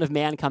of the Son of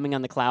Man coming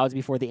on the clouds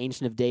before the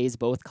Ancient of Days,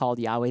 both called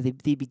Yahweh.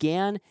 They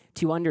began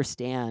to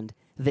understand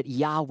that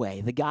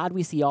Yahweh, the God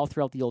we see all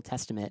throughout the Old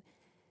Testament,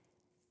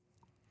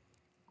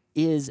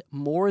 is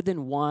more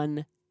than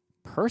one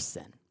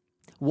person.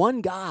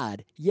 One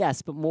God,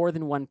 yes, but more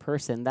than one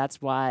person.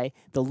 That's why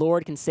the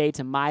Lord can say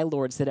to my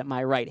Lord, sit at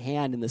my right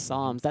hand in the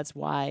Psalms. That's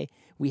why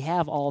we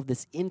have all of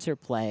this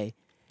interplay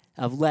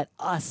of let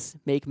us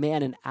make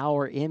man in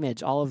our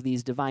image, all of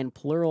these divine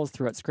plurals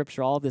throughout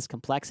Scripture, all of this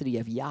complexity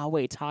of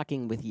Yahweh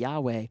talking with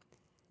Yahweh.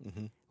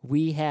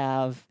 We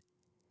have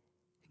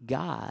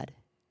God,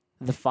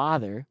 the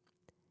Father,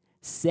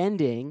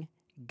 sending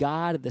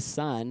God, the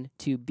Son,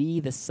 to be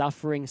the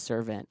suffering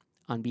servant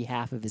on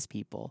behalf of his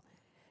people,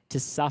 to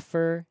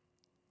suffer,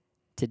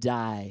 to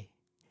die,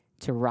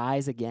 to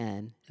rise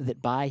again,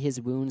 that by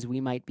his wounds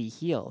we might be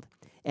healed.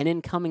 And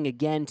in coming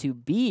again to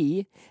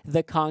be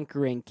the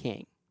conquering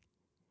king,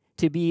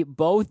 to be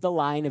both the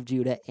Lion of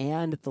Judah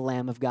and the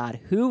Lamb of God.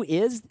 Who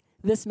is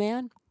this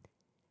man?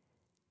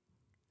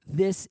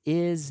 This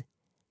is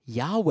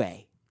Yahweh.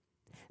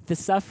 The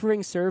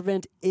suffering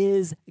servant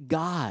is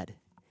God.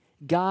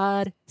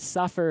 God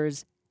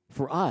suffers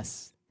for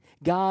us.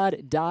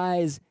 God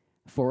dies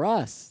for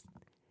us.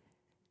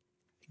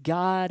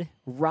 God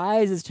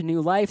rises to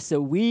new life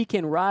so we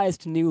can rise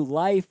to new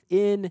life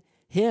in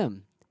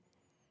him.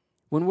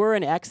 When we're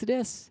in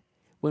Exodus,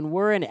 when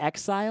we're in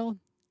exile,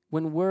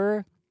 when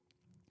we're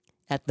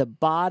at the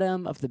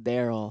bottom of the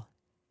barrel,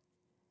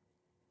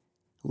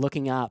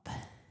 looking up,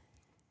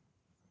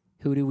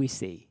 who do we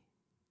see?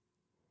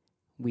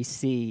 We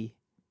see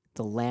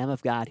the Lamb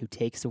of God who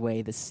takes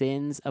away the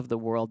sins of the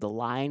world, the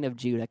Lion of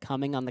Judah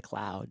coming on the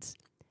clouds,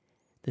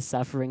 the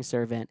suffering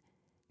servant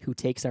who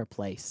takes our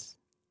place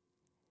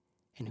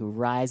and who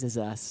rises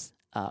us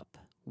up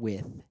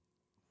with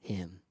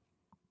him.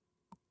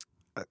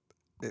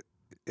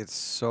 It's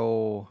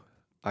so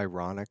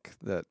ironic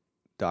that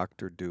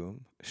Dr.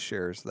 Doom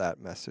shares that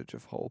message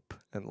of hope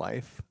and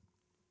life.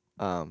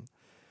 And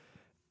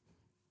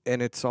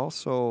it's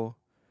also,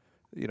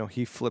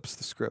 he flips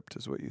the script,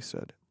 is what you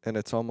said. And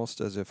it's almost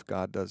as if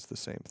God does the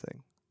same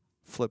thing,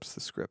 flips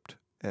the script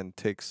and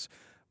takes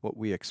what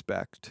we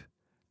expect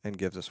and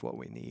gives us what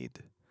we need.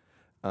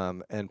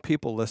 And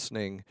people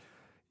listening,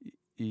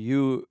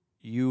 you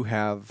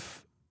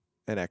have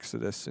an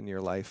exodus in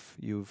your life.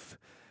 You've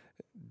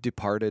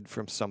departed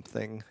from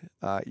something.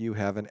 You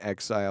have an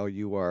exile.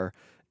 You are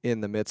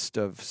in the midst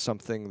of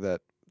something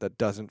that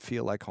doesn't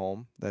feel like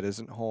home, that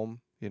isn't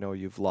home.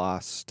 You've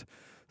lost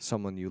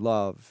someone you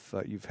love.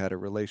 You've had a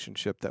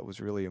relationship that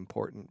was really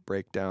important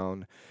break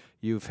down.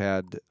 You've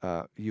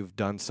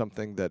done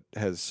something that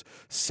has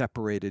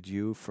separated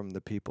you from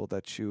the people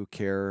that you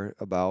care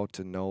about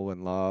and know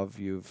and love.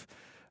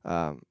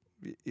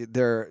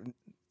 There are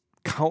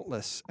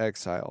countless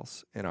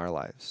exiles in our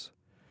lives.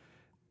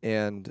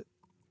 And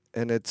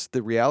it's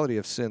the reality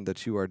of sin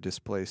that you are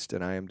displaced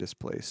and I am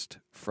displaced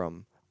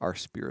from our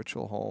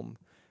spiritual home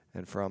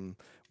and from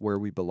where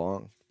we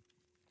belong.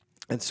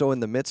 And so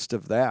in the midst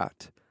of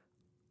that,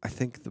 I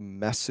think the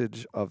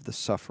message of the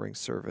suffering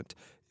servant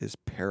is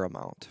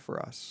paramount for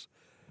us.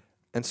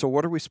 And so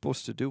what are we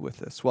supposed to do with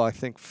this? Well, I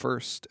think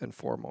first and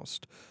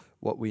foremost,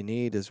 what we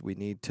need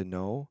to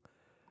know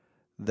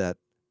that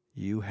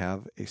you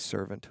have a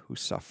servant who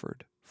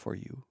suffered for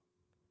you.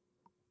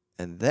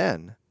 And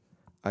then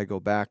I go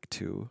back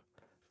to,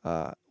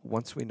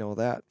 once we know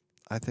that,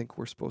 I think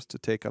we're supposed to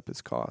take up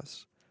his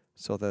cause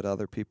so that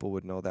other people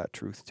would know that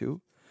truth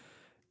too.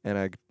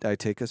 And I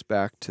take us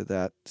back to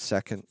that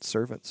second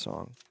servant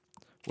song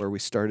where we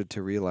started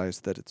to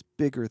realize that it's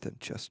bigger than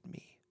just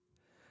me.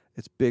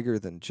 It's bigger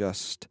than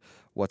just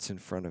what's in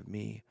front of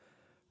me.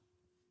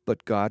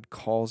 But God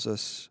calls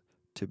us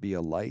to be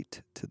a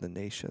light to the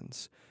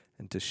nations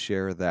and to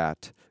share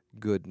that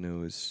good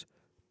news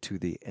to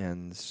the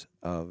ends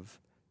of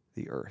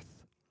the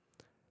earth.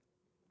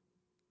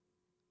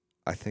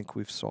 I think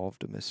we've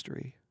solved a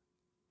mystery.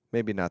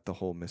 Maybe not the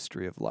whole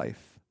mystery of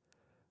life,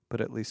 but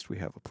at least we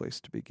have a place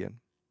to begin.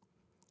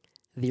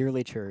 The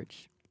early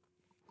church,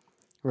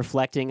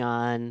 reflecting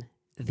on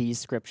these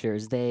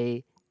scriptures,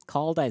 they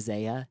called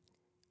Isaiah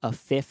a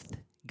fifth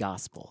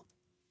gospel.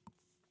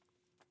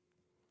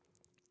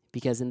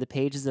 Because in the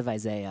pages of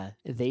Isaiah,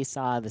 they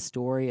saw the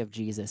story of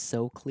Jesus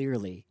so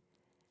clearly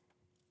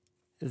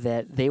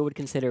that they would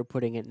consider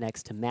putting it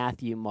next to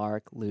Matthew,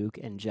 Mark, Luke,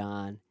 and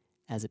John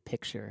as a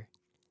picture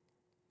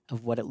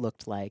of what it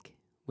looked like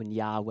when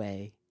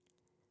Yahweh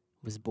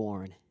was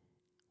born,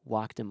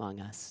 walked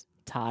among us,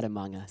 taught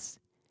among us,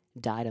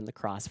 died on the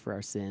cross for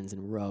our sins,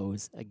 and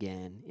rose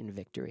again in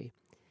victory.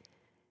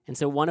 And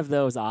so one of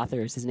those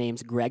authors, his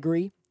name's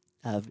Gregory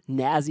of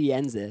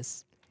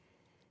Nazianzus.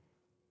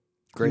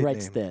 Great he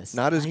writes name. this.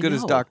 Not as good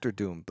as know. Dr.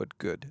 Doom, but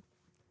good.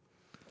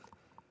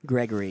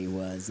 Gregory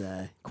was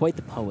quite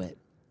the poet.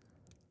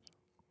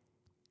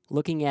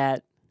 Looking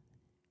at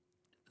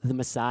the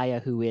Messiah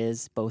who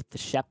is both the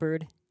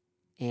shepherd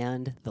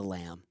and the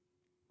lamb.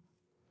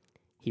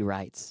 He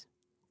writes,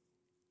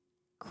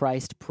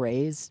 Christ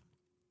prays,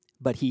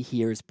 but he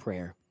hears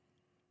prayer.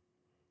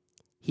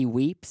 He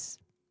weeps,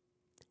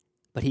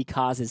 but he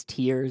causes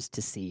tears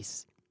to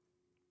cease.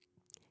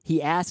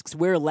 He asks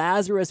where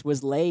Lazarus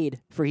was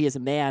laid, for he is a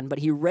man, but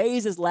he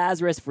raises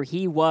Lazarus, for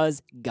he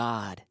was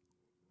God.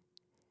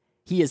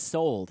 He is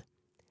sold,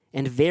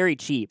 and very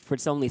cheap, for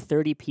it's only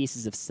 30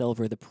 pieces of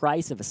silver, the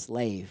price of a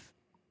slave.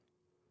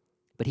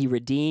 But he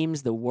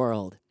redeems the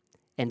world,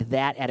 and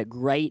that at a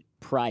great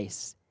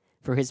price,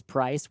 for his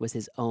price was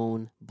his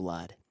own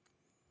blood.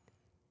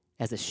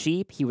 As a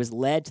sheep, he was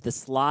led to the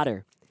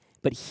slaughter,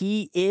 but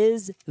he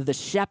is the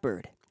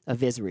shepherd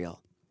of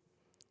Israel.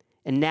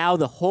 And now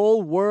the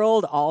whole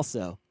world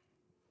also.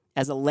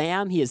 As a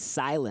lamb, he is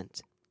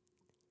silent,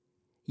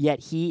 yet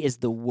he is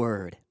the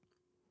word,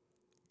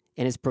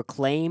 and is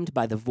proclaimed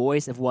by the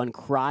voice of one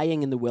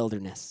crying in the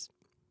wilderness.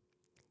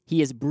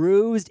 He is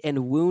bruised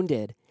and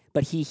wounded,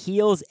 but he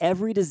heals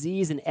every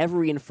disease and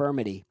every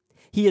infirmity.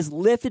 He is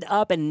lifted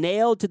up and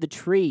nailed to the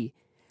tree,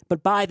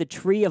 but by the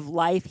tree of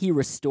life he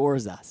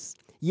restores us.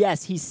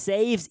 Yes, he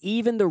saves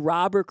even the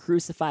robber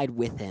crucified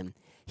with him,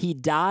 He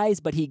dies,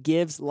 but he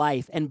gives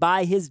life, and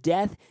by his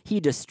death, he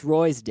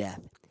destroys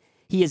death.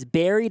 He is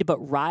buried, but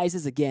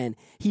rises again.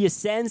 He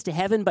ascends to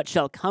heaven, but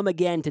shall come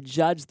again to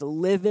judge the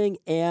living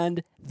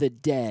and the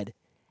dead.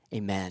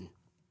 Amen.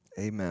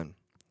 Amen.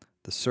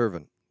 The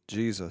servant,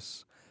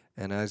 Jesus.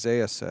 And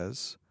Isaiah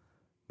says,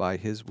 by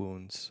his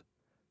wounds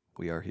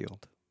we are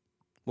healed.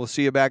 We'll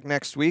see you back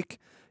next week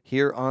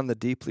here on the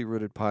Deeply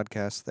Rooted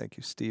Podcast. Thank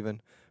you,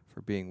 Stephen,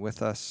 for being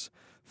with us.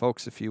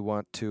 Folks, if you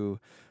want to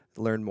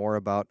learn more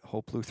about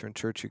Hope Lutheran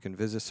Church, you can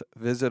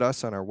visit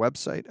us on our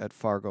website at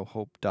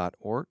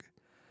fargohope.org.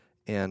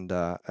 And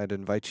I'd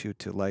invite you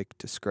to like,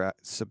 to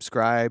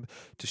subscribe,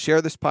 to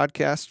share this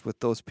podcast with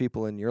those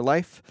people in your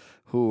life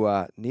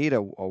who need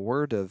a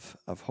word of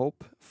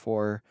hope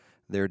for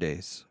their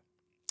days.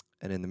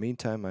 And in the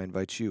meantime, I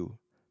invite you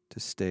to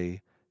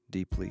stay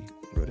deeply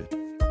rooted.